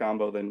 jockey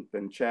combo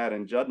than Chad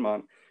and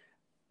Juddmonte.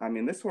 I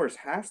mean, this horse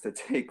has to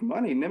take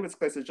money. Nimitz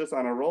class is just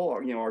on a roll.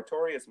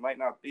 Artorias might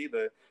not be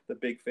the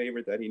big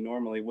favorite that he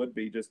normally would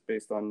be just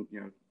based on,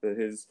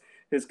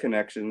 his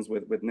connections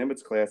with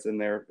Nimitz class in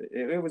there.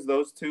 It was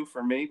those two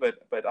for me,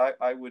 but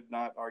I would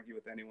not argue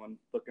with anyone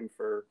looking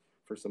for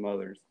some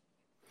others.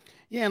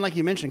 Yeah, and like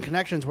you mentioned,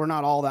 connections we're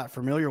not all that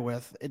familiar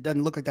with. It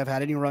doesn't look like they've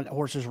had any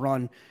horses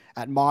run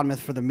at Monmouth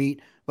for the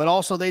meet, but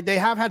also they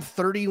have had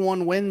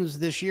 31 wins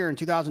this year in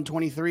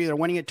 2023. They're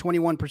winning at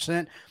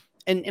 21%.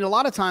 And a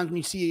lot of times when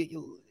you see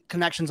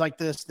connections like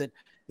this that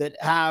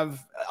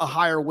have a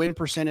higher win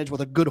percentage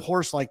with a good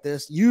horse like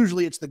this,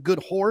 usually it's the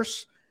good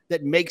horse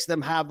that makes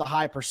them have the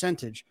high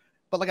percentage.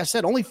 But like I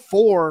said, only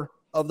 4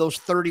 of those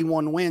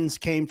 31 wins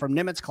came from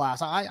Nimitz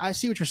class. I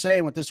see what you're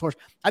saying with this horse.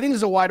 I think this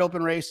is a wide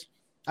open race.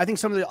 I think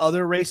some of the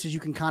other races you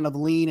can kind of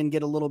lean and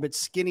get a little bit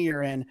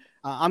skinnier in.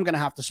 I'm going to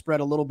have to spread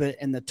a little bit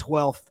in the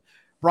 12th.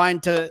 Brian,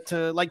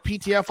 to like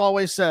PTF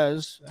always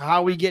says, how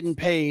are we getting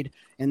paid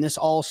in this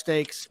all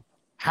stakes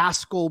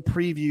Haskell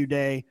preview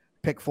day,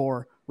 pick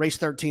 4, race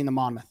 13, the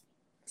Monmouth?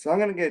 So I'm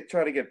going to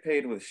try to get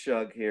paid with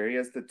Shug here. He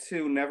has the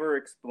 2 Never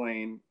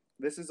Explain.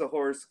 This is a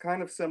horse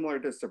kind of similar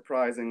to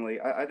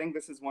Surprisingly. I think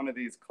this is one of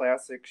these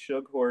classic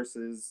Shug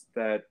horses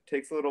that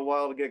takes a little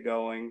while to get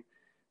going.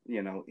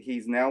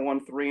 He's now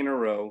won 3 in a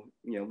row,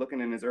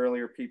 looking in his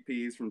earlier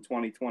PPs from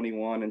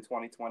 2021 and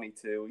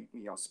 2022,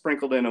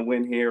 sprinkled in a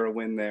win here, a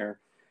win there.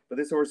 But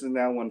this horse has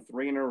now won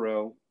 3 in a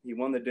row. He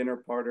won the dinner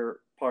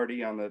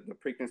party on the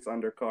Preakness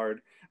undercard.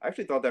 I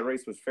actually thought that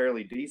race was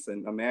fairly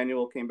decent.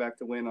 Emmanuel came back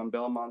to win on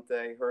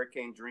Belmonte.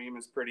 Hurricane Dream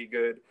is pretty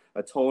good.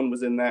 Atone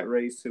was in that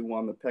race, who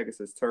won the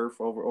Pegasus Turf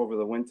over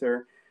the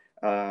winter.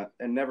 And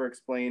Never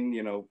Explain,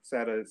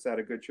 sat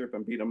a good trip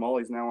and beat them all.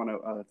 He's now on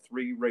a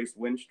 3-race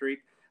win streak.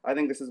 I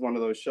think this is one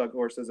of those Shug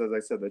horses, as I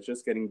said, that's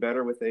just getting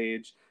better with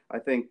age. I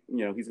think,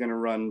 he's going to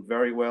run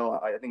very well.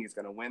 I think he's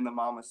going to win the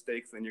Mama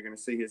Stakes. Then you're going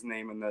to see his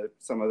name in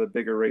some of the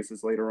bigger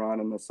races later on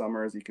in the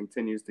summer as he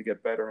continues to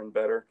get better and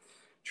better.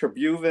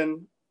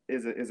 Tribhuvan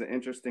is an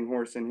interesting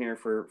horse in here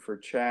for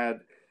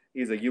Chad.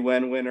 He's a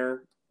UN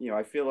winner.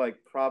 I feel like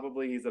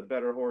probably he's a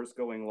better horse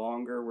going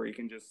longer where he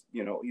can just,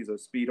 he's a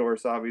speed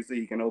horse, obviously.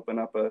 He can open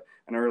up an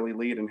early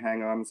lead and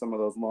hang on some of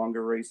those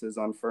longer races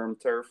on firm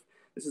turf.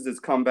 This is his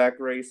comeback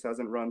race,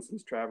 hasn't run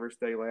since Traverse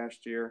Day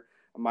last year.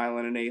 A 1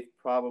 1/8,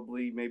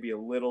 probably maybe a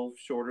little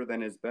shorter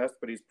than his best,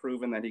 but he's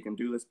proven that he can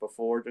do this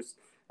before. Just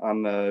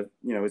on the,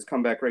 his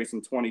comeback race in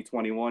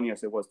 2021.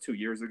 Yes, it was 2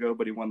 years ago,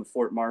 but he won the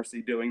Fort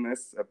Marcy doing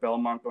this at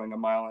Belmont, going a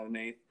 1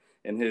 1/8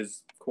 in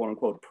his quote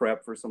unquote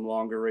prep for some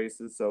longer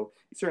races. So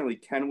he certainly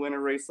can win a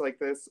race like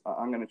this.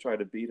 I'm going to try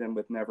to beat him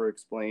with Never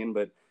Explain,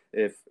 but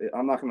if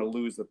I'm not going to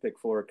lose the pick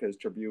 4 because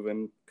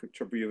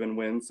Tribhuvan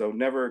wins. So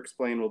Never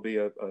Explain will be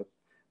a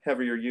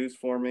heavier use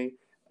for me.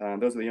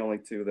 Those are the only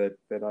 2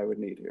 that I would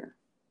need here.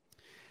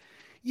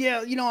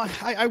 Yeah,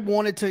 I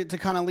wanted to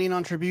kind of lean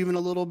on Tribune a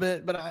little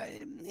bit, but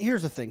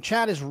here's the thing.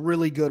 Chad is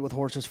really good with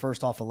horses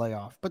first off a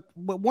layoff. But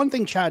one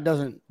thing Chad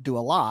doesn't do a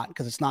lot,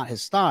 because it's not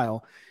his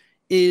style,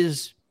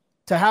 is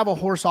to have a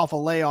horse off a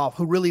layoff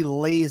who really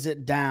lays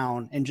it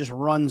down and just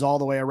runs all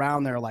the way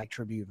around there like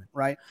Tribune,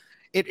 right?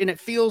 And it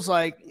feels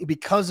like,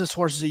 because this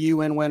horse is a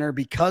UN winner,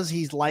 because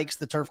he likes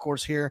the turf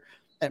course here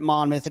at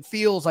Monmouth, it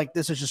feels like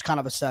this is just kind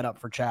of a setup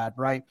for Chad,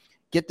 right?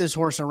 Get this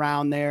horse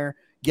around there,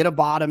 get a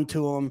bottom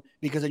to him,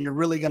 because then you're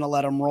really going to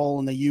let him roll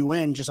in the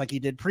UN just like he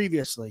did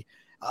previously.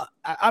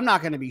 I'm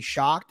not going to be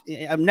shocked.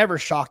 I'm never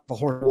shocked the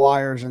horse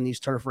wires in these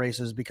turf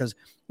races, because,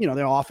 they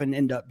often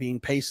end up being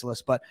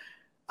paceless. But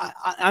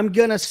I'm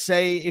going to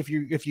say, if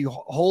you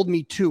hold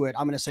me to it,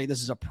 I'm going to say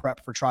this is a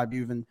prep for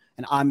Tribune,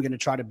 and I'm going to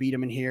try to beat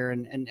him in here.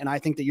 And I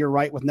think that you're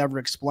right with Never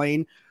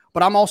Explain,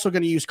 but I'm also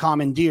going to use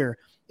Commandeer.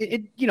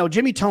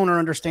 Jimmy Toner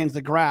understands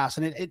the grass,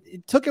 and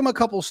it took him a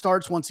couple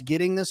starts once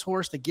getting this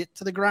horse to get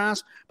to the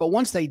grass. But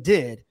once they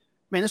did,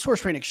 man, this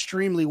horse ran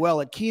extremely well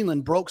at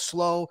Keeneland, broke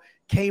slow,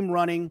 came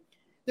running.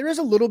 There is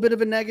a little bit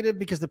of a negative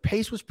because the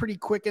pace was pretty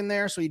quick in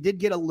there. So he did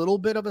get a little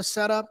bit of a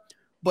setup,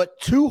 but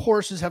 2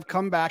 horses have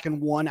come back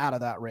and won out of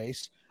that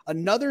race.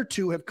 Another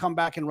 2 have come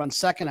back and run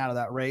second out of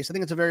that race. I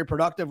think it's a very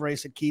productive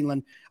race at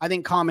Keeneland. I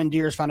think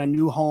Commandeer's found a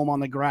new home on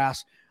the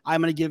grass.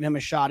 I'm going to give him a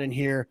shot in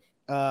here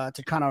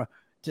to kind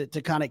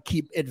of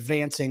keep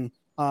advancing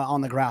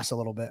on the grass a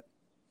little bit.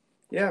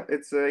 Yeah,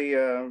 it's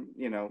a,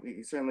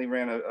 he certainly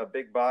ran a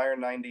big Beyer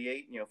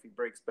 98, if he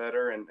breaks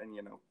better and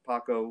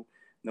Paco,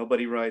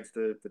 nobody rides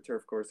the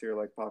turf course here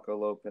like Paco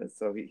Lopez.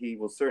 So he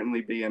will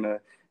certainly be in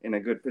a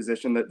good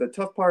position. The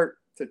tough part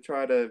to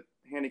try to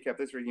handicap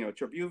this,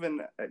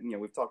 Tribune,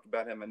 we've talked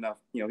about him enough.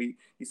 He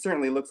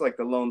certainly looks like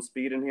the lone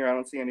speed in here. I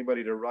don't see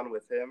anybody to run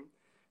with him.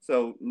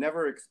 So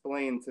Never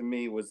Explain to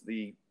me was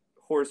the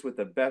horse with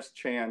the best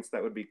chance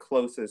that would be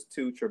closest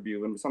to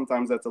Tribune. And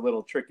sometimes that's a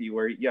little tricky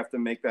where you have to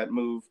make that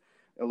move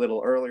a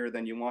little earlier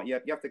than you want. You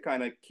have to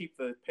kind of keep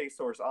the pace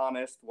horse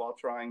honest while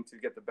trying to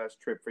get the best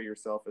trip for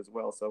yourself as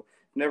well. So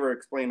Never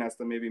Explain has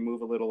to maybe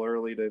move a little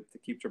early to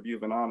keep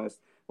Tribune honest.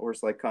 A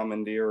horse like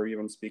Commandeer or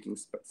even Speaking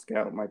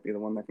Scout might be the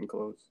one that can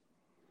close.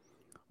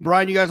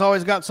 Brian, you guys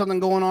always got something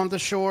going on at the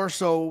shore.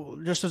 So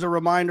just as a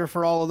reminder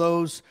for all of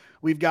those,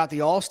 we've got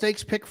the All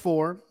Stakes Pick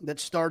 4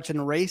 that starts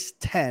in race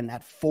 10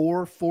 at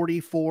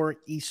 4:44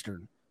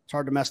 Eastern. It's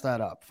hard to mess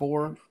that up.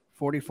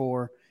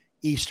 4:44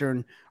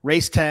 Eastern,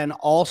 race 10,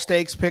 All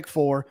Stakes Pick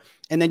 4.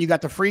 And then you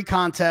got the free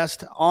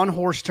contest on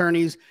horse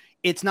tourneys.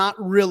 It's not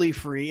really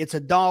free. It's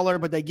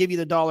 $1, but they give you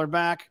the $1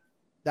 back.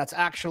 That's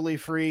actually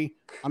free.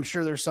 I'm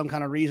sure there's some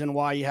kind of reason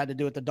why you had to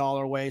do it the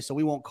 $1 way. So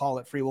we won't call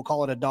it free. We'll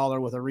call it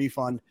 $1 with a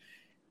refund.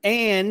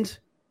 And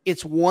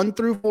it's 1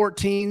 through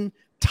 14,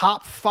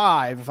 top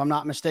 5, if I'm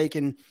not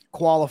mistaken,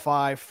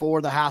 qualify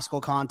for the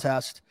Haskell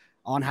contest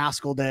on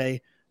Haskell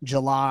Day,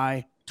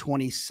 July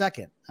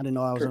 22nd. I didn't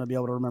know I was going to be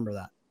able to remember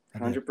that.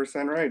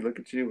 100% right. Look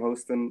at you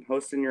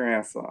hosting your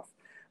ass off.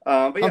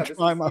 But yeah,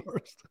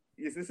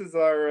 this is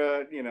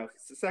our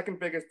second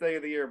biggest day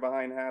of the year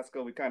behind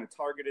Haskell. We kind of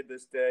targeted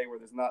this day where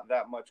there's not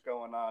that much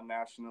going on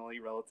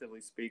nationally,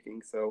 relatively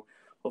speaking. So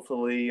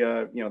hopefully,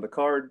 the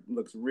card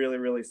looks really,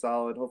 really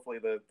solid. Hopefully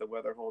the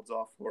weather holds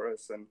off for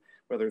us, and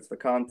whether it's the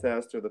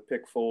contest or the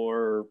pick 4,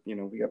 or,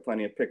 we got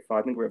plenty of pick 5.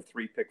 I think we have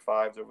 3 pick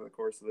 5s over the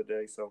course of the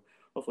day. So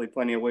hopefully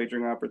plenty of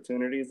wagering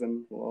opportunities,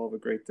 and we'll all have a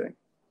great day.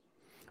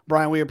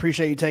 Brian, we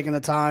appreciate you taking the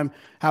time.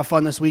 Have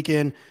fun this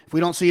weekend. If we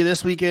don't see you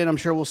this weekend, I'm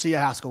sure we'll see you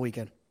Haskell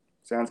weekend.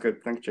 Sounds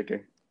good. Thanks,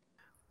 JK.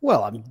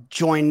 Well, I'm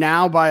joined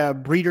now by a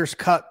Breeders'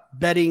 Cup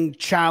Betting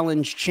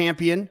Challenge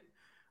champion.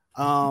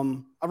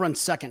 I've run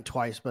second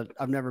twice, but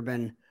I've never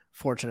been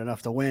fortunate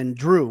enough to win.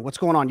 Drew, what's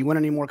going on? You win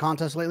any more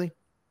contests lately?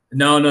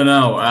 No.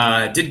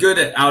 Did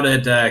good out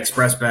at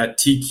Express Bet.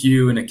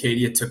 TQ and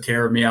Acadia took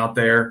care of me out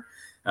there.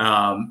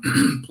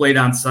 Played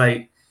on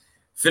site.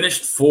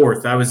 Finished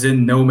 4th. I was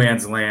in no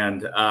man's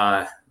land.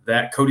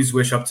 That Cody's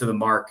Wish up to the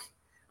mark.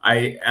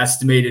 I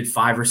estimated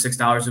 $5 or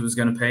 $6 it was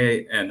going to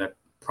pay, and I'd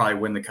probably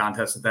win the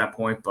contest at that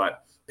point.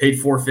 But paid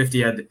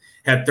 $450.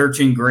 Had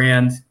 13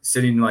 grand,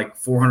 sitting like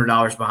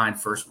 $400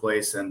 behind first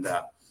place, and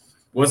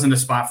wasn't a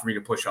spot for me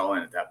to push all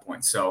in at that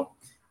point. So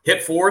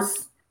hit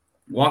 4th,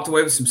 walked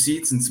away with some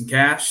seats and some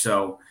cash.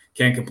 So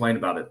can't complain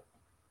about it.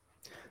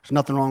 There's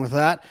nothing wrong with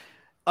that.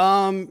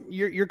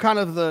 You're kind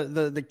of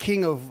the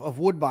king of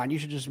Woodbine. You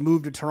should just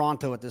move to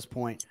Toronto at this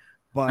point.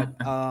 But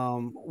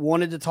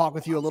wanted to talk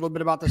with you a little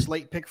bit about this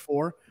late pick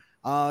 4.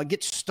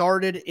 Get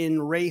started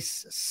in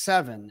race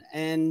 7,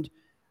 and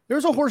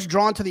there's a horse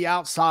drawn to the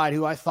outside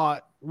who I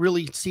thought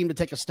really seemed to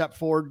take a step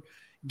forward,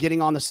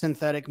 getting on the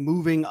synthetic,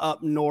 moving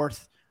up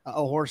north. A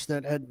horse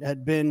that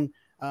had been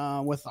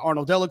with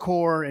Arnold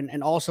Delacour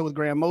and also with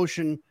Graham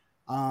Motion.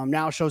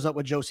 Now shows up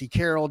with Josie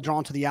Carroll,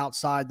 drawn to the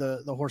outside.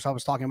 The horse I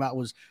was talking about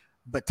was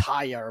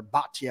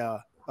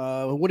Batia.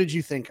 What did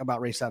you think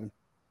about race 7?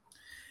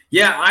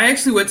 Yeah, I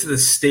actually went to the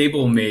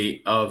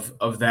stablemate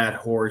of that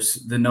horse.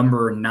 The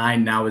number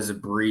 9 Now Is a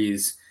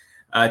Breeze.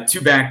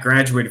 Two back,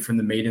 graduated from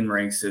the maiden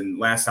ranks, and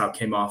last out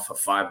came off a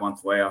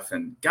 5-month layoff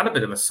and got a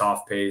bit of a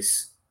soft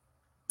pace,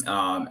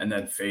 and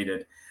then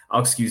faded.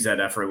 I'll excuse that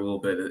effort a little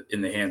bit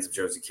in the hands of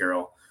Josie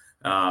Carroll,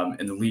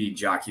 and the leading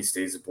jockey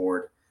stays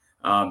aboard.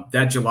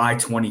 That July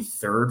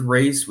 23rd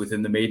race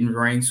within the maiden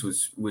ranks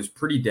was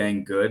pretty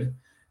dang good.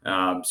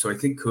 So I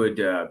think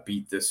could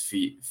beat this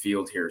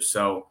field here.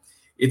 So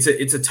it's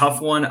a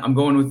tough one. I'm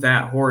going with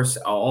that horse.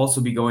 I'll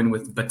also be going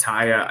with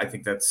Bataya. I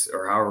think that's,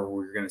 or however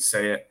we're going to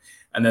say it.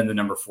 And then the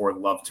number 4,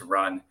 Love to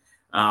Run,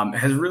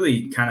 has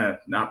really kind of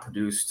not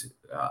produced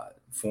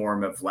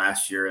form of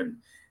last year, and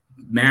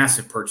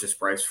massive purchase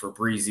price for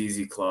Breeze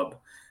Easy Club.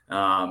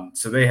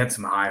 So they had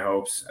some high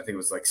hopes. I think it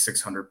was like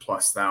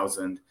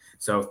 600,000+.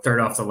 So third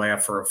off the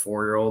layup for a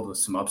 4-year-old with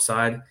some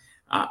upside.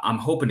 I'm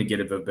hoping to get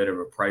a bit of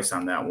a price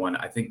on that one.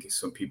 I think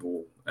some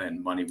people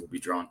and money will be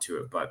drawn to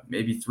it, but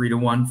maybe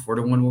 3-1,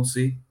 4-1, we'll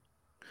see.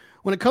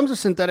 When it comes to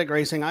synthetic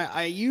racing,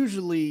 I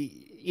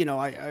usually,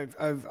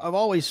 I've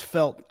always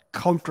felt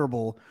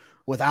comfortable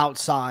with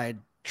outside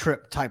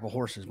trip type of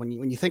horses. When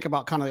you think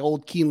about kind of the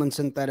old Keeneland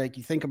synthetic,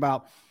 you think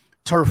about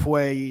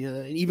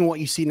Turfway, even what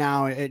you see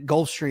now at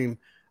Gulfstream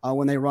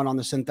when they run on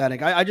the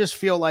synthetic. I just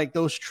feel like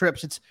those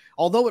trips,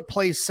 although it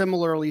plays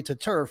similarly to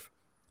turf,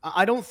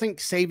 I don't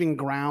think saving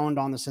ground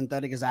on the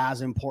synthetic is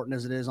as important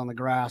as it is on the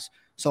grass.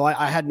 So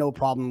I had no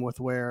problem with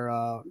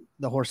where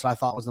the horse that I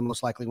thought was the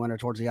most likely winner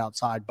towards the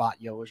outside,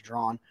 Batyo, was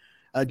drawn.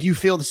 Do you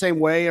feel the same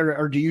way,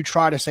 or do you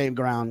try to save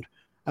ground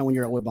when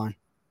you're at Woodbine?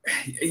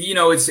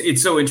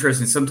 It's so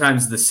interesting.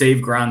 Sometimes the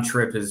save ground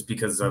trip is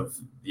because of,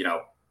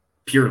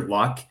 pure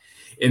luck.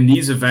 In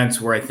these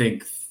events where I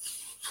think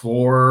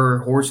 4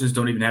 horses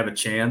don't even have a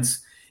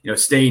chance,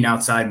 staying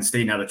outside and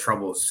staying out of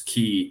trouble is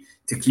key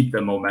to keep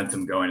the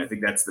momentum going. I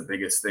think that's the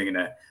biggest thing. And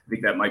I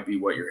think that might be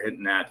what you're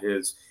hitting at,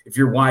 is if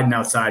you're wide and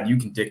outside, you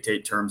can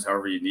dictate terms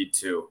however you need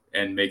to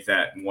and make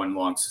that one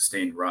long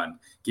sustained run.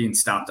 Getting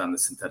stopped on the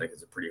synthetic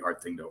is a pretty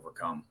hard thing to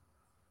overcome.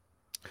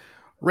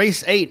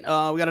 Race 8, we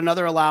got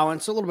another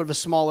allowance, a little bit of a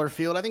smaller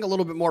field. I think a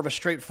little bit more of a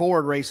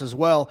straightforward race as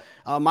well.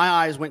 My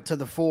eyes went to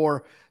the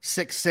 4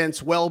 6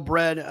 Cents, well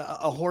bred,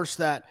 a horse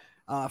that,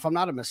 if I'm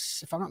not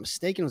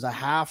mistaken, was a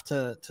half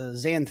to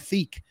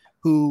Xanthique,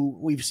 who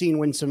we've seen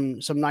win some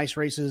nice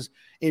races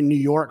in New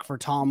York for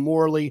Tom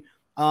Morley.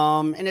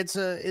 And it's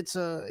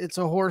a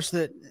horse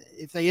that,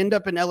 if they end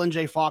up in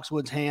Ellen-J.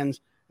 Foxwood's hands,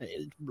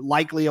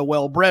 likely a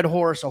well-bred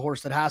horse, a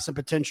horse that has some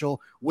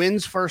potential,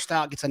 wins first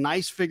out, gets a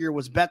nice figure,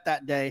 was bet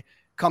that day,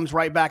 comes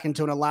right back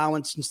into an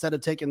allowance instead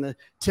of taking the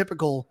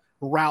typical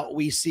route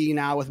we see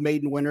now with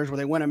maiden winners where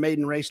they win a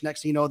maiden race.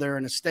 Next thing you know, they're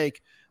in a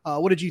stake.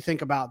 What did you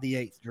think about the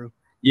 8th, Drew?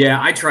 Yeah,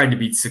 I tried to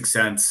beat 6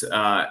 Cents.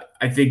 I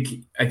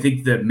think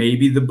that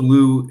maybe the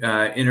blue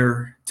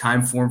inner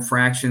time form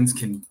fractions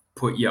can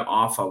put you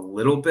off a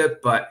little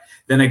bit, but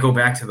then I go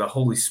back to the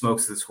holy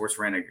smokes, this horse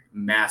ran a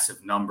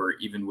massive number,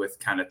 even with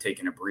kind of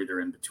taking a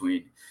breather in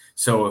between.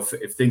 So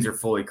if things are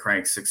fully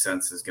cranked, 6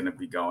 Cents is going to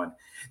be going.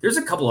 There's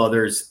a couple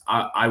others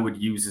I would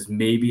use as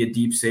maybe a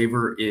deep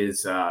saver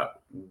is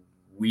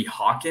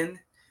Weehawken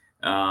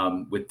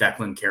with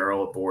Declan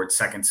Carroll aboard,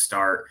 second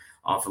start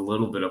off a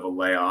little bit of a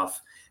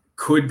layoff.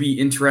 Could be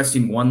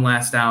interesting. One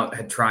last out,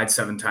 had tried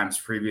 7 times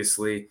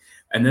previously.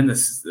 And then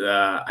this,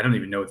 I don't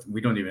even know.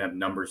 We don't even have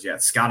numbers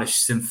yet. Scottish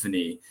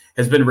Symphony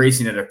has been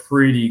racing at a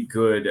pretty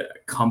good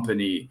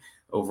company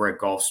over at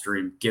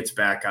Gulfstream, gets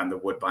back on the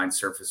Woodbine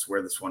surface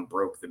where this one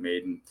broke the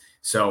maiden.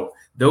 So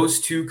those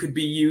 2 could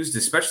be used,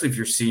 especially if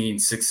you're seeing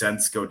 6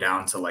 Cents go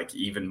down to like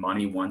even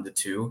money,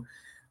 1-2.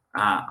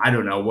 I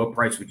don't know. What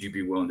price would you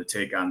be willing to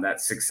take on that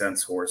 6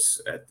 Cents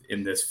horse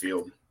in this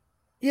field?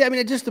 Yeah, I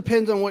mean, it just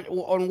depends on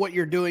what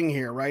you're doing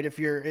here, right? If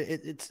you're,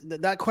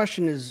 that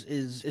question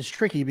is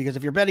tricky, because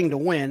if you're betting to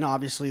win,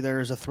 obviously there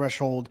is a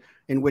threshold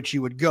in which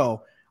you would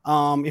go.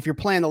 If you're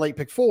playing the late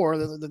pick 4,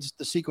 the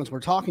sequence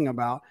we're talking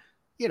about,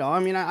 I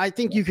mean, I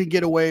think you could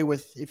get away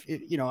with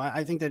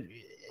I think that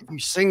if you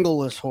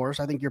single this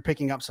horse, I think you're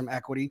picking up some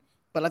equity.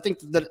 But I think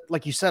that,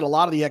 like you said, a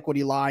lot of the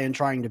equity lie in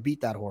trying to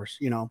beat that horse.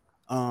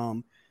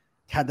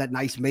 Had that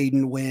nice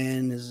maiden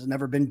win, has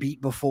never been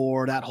beat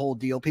before, that whole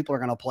deal. People are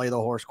going to play the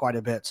horse quite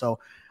a bit. So,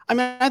 I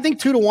mean, I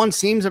think 2-1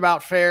 seems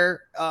about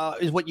fair,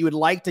 is what you would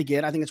like to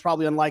get. I think it's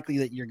probably unlikely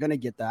that you're going to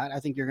get that. I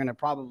think you're going to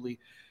probably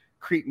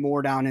creep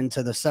more down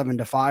into the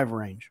 7-5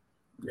 range.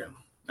 Yeah,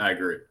 I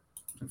agree.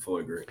 I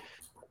fully agree.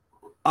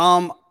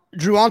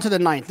 Drew, on to the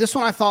 9th. This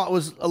one I thought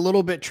was a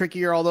little bit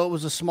trickier, although it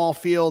was a small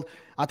field.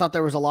 I thought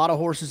there was a lot of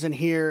horses in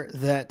here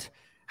that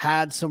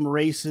had some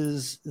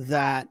races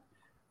that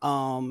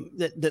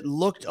that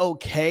looked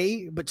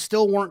okay, but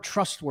still weren't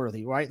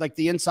trustworthy, right? Like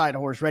the inside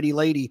horse, Ready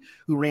Lady,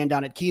 who ran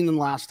down at Keeneland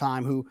last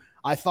time, who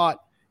I thought,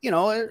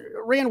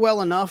 ran well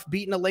enough,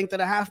 beating a length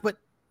and a half, but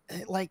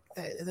like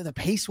the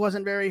pace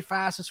wasn't very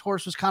fast. This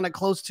horse was kind of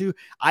close to,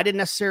 I didn't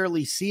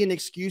necessarily see an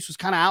excuse, was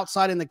kind of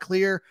outside in the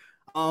clear.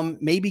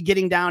 Maybe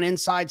getting down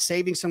inside,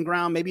 saving some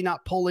ground, maybe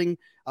not pulling,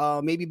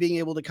 maybe being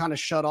able to kind of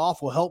shut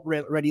off will help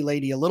Ready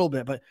Lady a little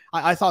bit. But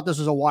I thought this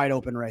was a wide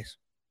open race.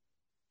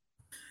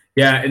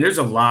 Yeah, and there's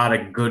a lot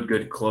of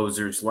good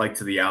closers like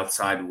to the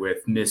outside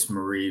with Miss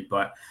Marie,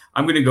 but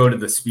I'm going to go to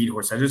the speed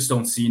horse. I just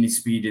don't see any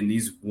speed in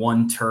these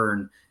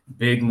one-turn,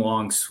 big,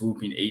 long,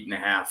 swooping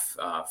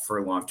 8.5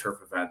 furlong turf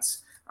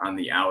events on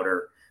the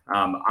outer.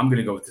 I'm going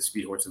to go with the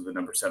speed horse of the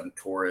number 7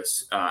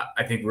 Taurus.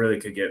 I think really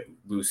could get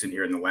loose in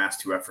here, and the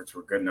last 2 efforts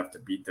were good enough to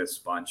beat this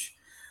bunch.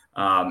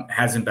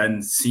 Hasn't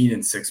been seen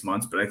in 6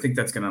 months, but I think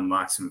that's going to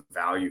unlock some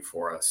value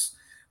for us.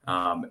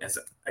 As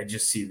I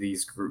just see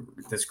this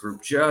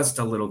group just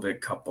a little bit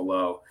cut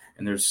below,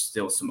 and there's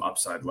still some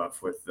upside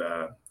left with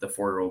the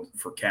 4-year-old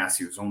for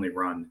Cassie, who's only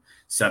run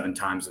 7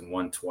 times and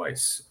won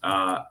twice.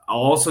 I'll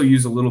also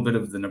use a little bit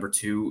of the number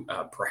 2,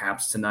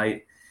 perhaps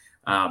tonight.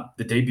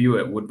 The debut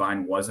at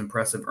Woodbine was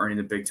impressive, earning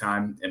the big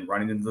time and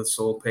running into the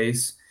solo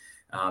pace.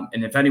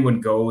 And if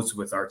anyone goes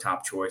with our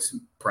top choice,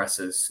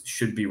 Presses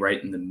should be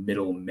right in the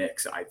middle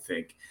mix, I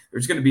think.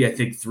 There's going to be, I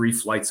think, 3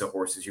 flights of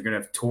horses. You're going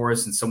to have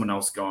Taurus and someone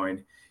else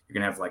going. You're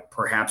going to have like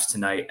Perhaps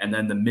Tonight, and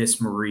then the Miss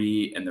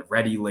Marie and the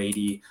Ready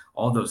Lady.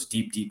 All those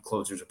deep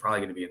closers are probably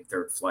going to be in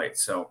 3rd flight.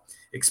 So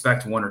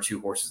expect 1 or 2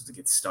 horses to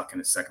get stuck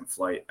in a 2nd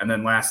flight. And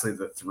then lastly,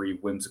 the 3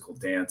 Whimsical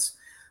Dance.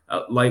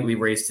 Lightly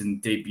raced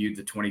and debuted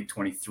the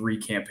 2023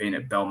 campaign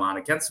at Belmont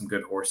against some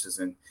good horses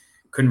and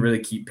couldn't really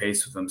keep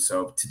pace with them.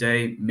 So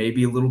today,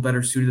 maybe a little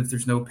better suited if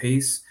there's no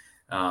pace,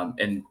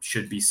 and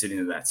should be sitting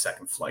in that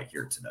 2nd flight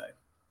here today.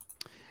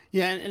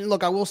 Yeah, and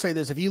look, I will say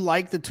this. If you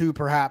like the 2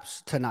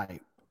 Perhaps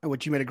Tonight,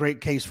 which you made a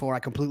great case for, I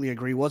completely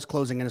agree, was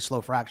closing into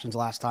slow fractions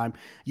last time.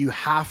 You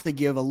have to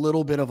give a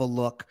little bit of a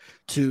look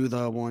to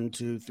the 1,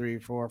 2, 3,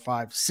 4,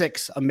 5,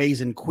 6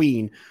 Amazing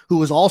Queen, who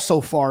was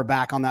also far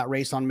back on that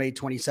race on May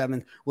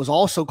 27th, was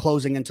also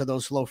closing into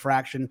those slow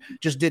fraction,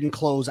 just didn't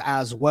close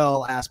as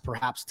well as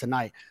Perhaps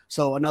Tonight.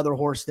 So another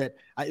horse that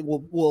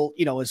will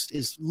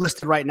is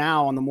listed right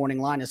now on the morning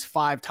line is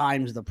 5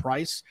 times the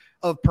price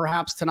of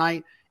Perhaps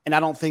Tonight, and I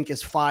don't think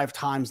is 5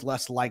 times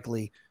less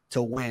likely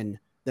to win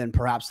than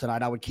Perhaps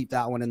Tonight. I would keep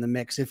that one in the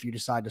mix if you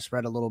decide to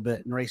spread a little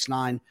bit in race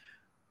 9.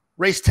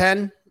 Race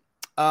 10,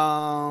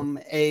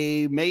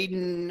 a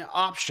maiden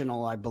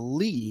optional, I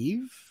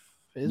believe,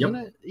 isn't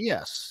it?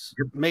 Yes.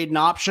 Yep. Maiden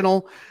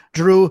optional.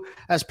 Drew,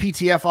 as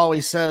PTF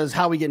always says,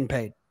 how are we getting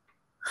paid?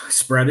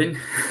 Spreading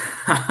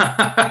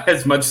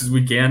as much as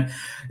we can.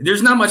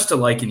 There's not much to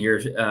like in here.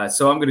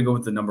 So I'm going to go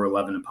with the number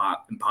 11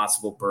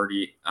 Impossible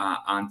Birdie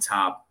on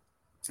top.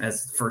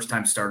 As the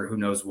first-time starter, who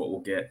knows what we'll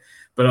get.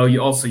 But I'll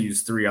also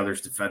use 3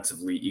 others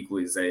defensively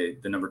equally as the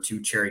number 2,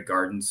 Cherry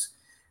Gardens,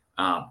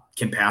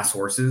 can pass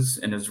horses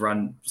and has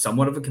run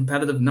somewhat of a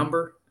competitive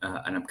number.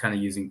 And I'm kind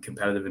of using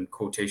competitive in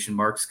quotation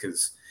marks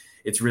because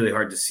it's really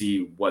hard to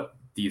see what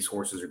these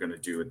horses are going to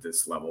do at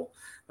this level.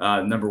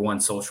 Number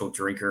 1, Social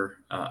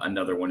Drinker,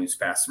 another one who's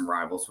passed some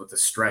rivals with a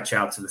stretch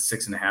out to the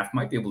 6.5,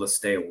 might be able to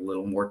stay a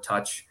little more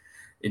touch,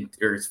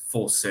 or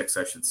full 6,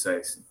 I should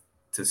say,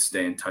 to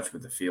stay in touch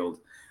with the field.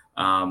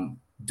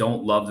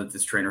 Don't love that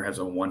this trainer has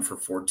a 1 for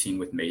 14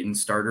 with maiden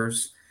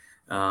starters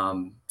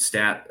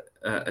stat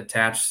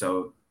attached.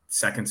 So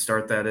 2nd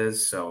start, that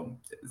is. So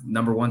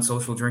number 1,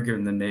 Social Drinker,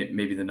 and then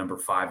maybe the number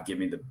 5, Give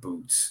Me the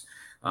Boots.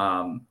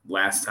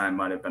 Last time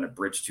might have been a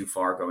bridge too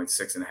far, going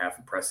 6.5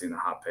 and pressing the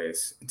hot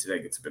pace. And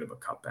today gets a bit of a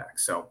cutback.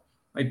 So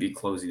might be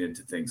closing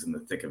into things in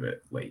the thick of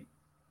it late.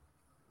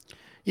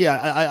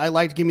 Yeah, I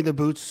liked Give Me the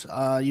Boots.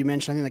 You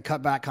mentioned, I think the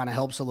cutback kind of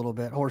helps a little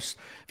bit. Horse,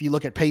 if you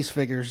look at pace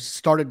figures,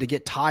 started to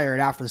get tired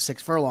after the 6th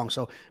furlong.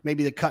 So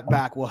maybe the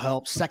cutback will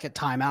help. 2nd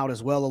time out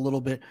as well, a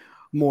little bit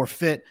more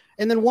fit.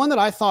 And then one that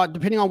I thought,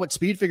 depending on what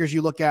speed figures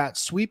you look at,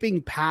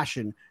 Sweeping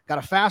Passion got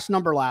a fast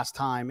number last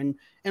time.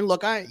 And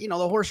look, the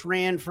horse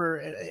ran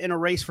in a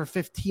race for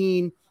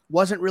 15,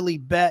 wasn't really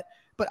bet,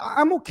 but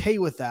I'm okay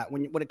with that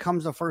when it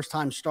comes to first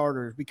time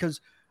starters,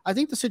 because I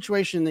think the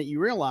situation that you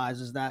realize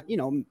is that,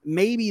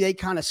 maybe they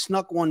kind of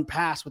snuck one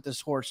past with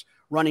this horse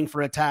running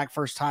for attack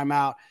first time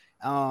out.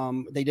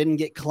 They didn't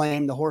get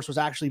claimed. The horse was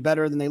actually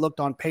better than they looked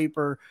on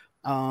paper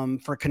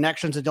for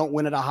connections that don't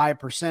win at a high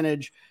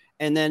percentage.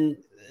 And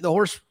then the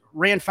horse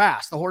ran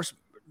fast. The horse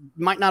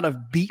might not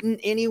have beaten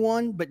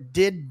anyone, but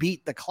did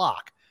beat the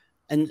clock.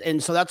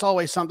 And so that's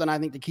always something I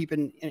think to keep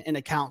in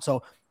account.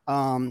 So,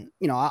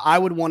 I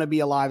would want to be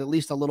alive at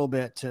least a little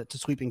bit to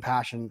Sweeping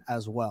Passion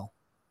as well.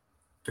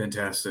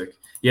 Fantastic.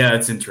 Yeah,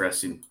 it's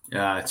interesting.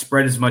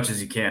 Spread as much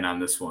as you can on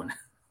this one.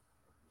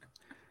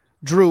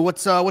 Drew,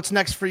 what's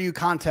next for you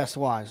contest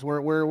wise? Where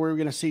are we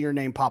going to see your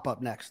name pop up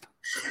next?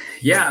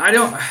 Yeah,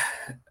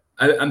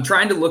 I'm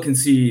trying to look and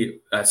see.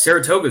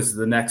 Saratoga's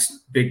the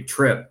next big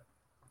trip.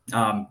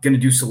 Going to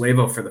do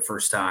Salevo for the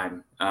first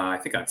time, I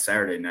think on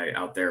Saturday night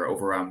out there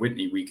over on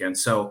Whitney weekend.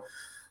 So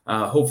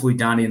hopefully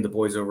Donnie and the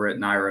boys over at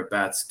Naira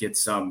Bets get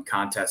some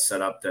contest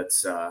set up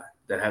that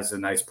has a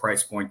nice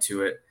price point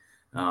to it.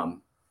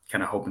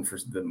 Kind of hoping for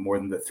more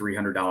than the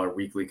 $300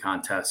 weekly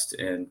contest.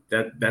 And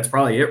that's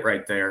probably it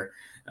right there.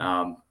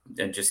 And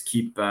just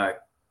keep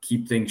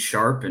things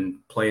sharp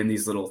and play in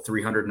these little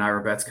 300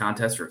 Naira Bets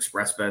contests, or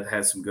Express Bet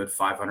has some good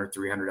 $500,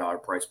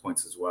 $300 price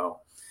points as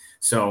well.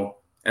 So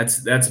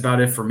that's about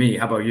it for me.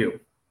 How about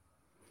you?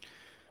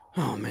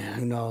 Oh man,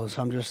 who knows?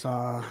 I'm just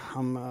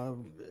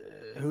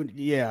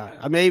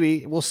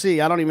maybe we'll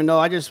see. I don't even know.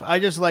 I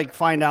just like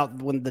find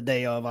out when the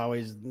day of. I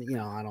always,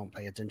 I don't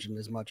pay attention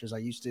as much as I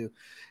used to.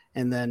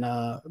 And then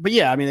but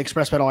yeah, I mean,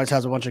 ExpressBet always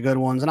has a bunch of good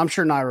ones, and I'm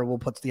sure Naira will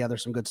put together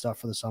some good stuff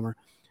for the summer.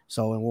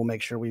 So, and we'll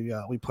make sure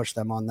we push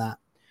them on that.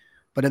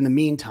 But in the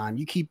meantime,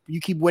 you keep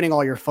winning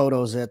all your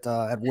photos at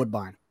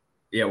Woodbine.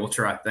 Yeah, we'll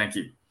try. Thank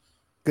you.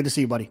 Good to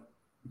see you, buddy.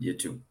 You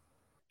too.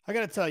 I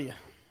got to tell you,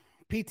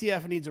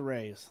 PTF needs a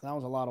raise. That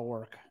was a lot of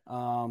work.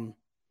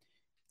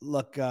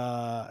 Look,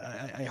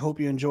 I hope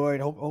you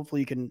enjoyed.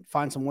 Hopefully you can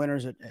find some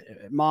winners at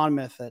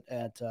Monmouth,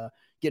 at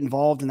get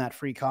involved in that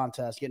free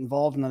contest, get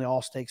involved in the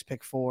All Stakes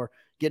Pick 4,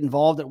 get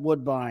involved at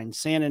Woodbine,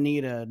 Santa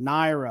Anita,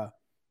 Naira.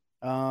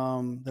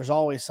 There's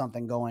always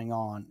something going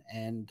on.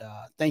 And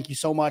thank you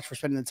so much for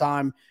spending the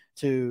time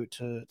to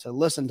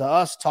listen to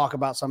us talk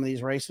about some of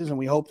these races. And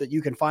we hope that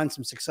you can find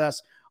some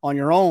success on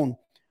your own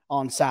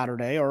on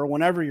Saturday or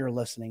whenever you're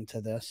listening to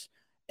this.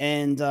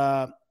 And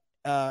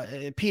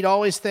Pete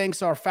always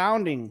thanks our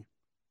founding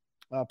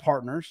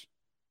partners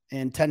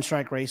in 10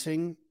 Strike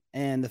Racing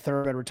and the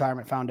Thoroughbred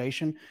Retirement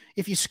Foundation.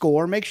 If you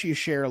score, make sure you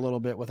share a little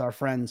bit with our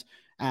friends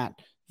at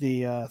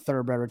the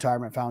Thoroughbred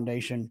Retirement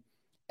Foundation.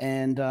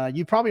 And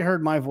you probably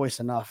heard my voice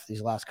enough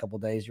these last couple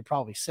of days. You're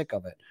probably sick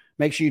of it.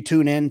 Make sure you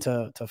tune in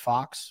to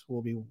Fox.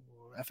 We'll be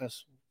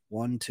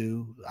FS1,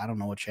 2. I don't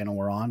know what channel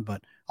we're on,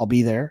 but I'll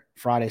be there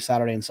Friday,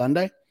 Saturday, and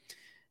Sunday.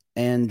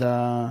 And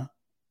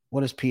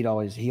what does Pete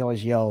always? He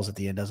always yells at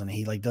the end, doesn't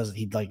he?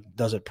 He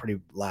does it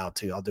pretty loud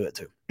too. I'll do it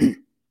too.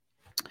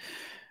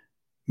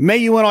 May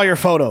you win all your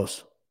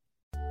photos.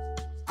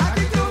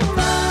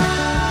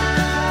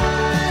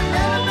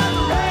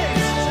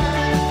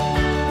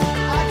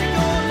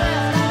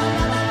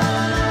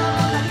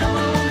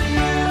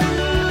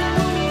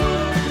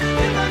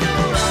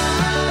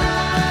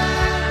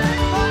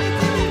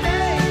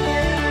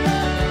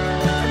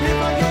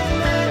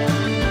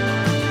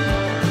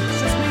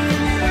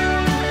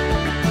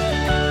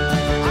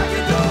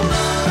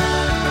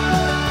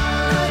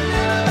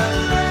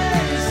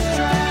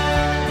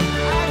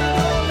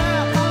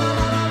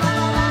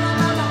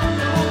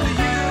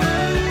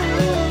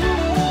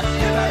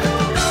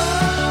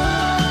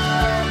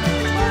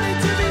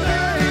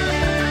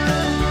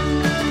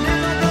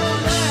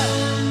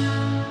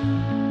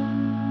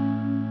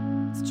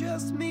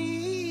 Just me.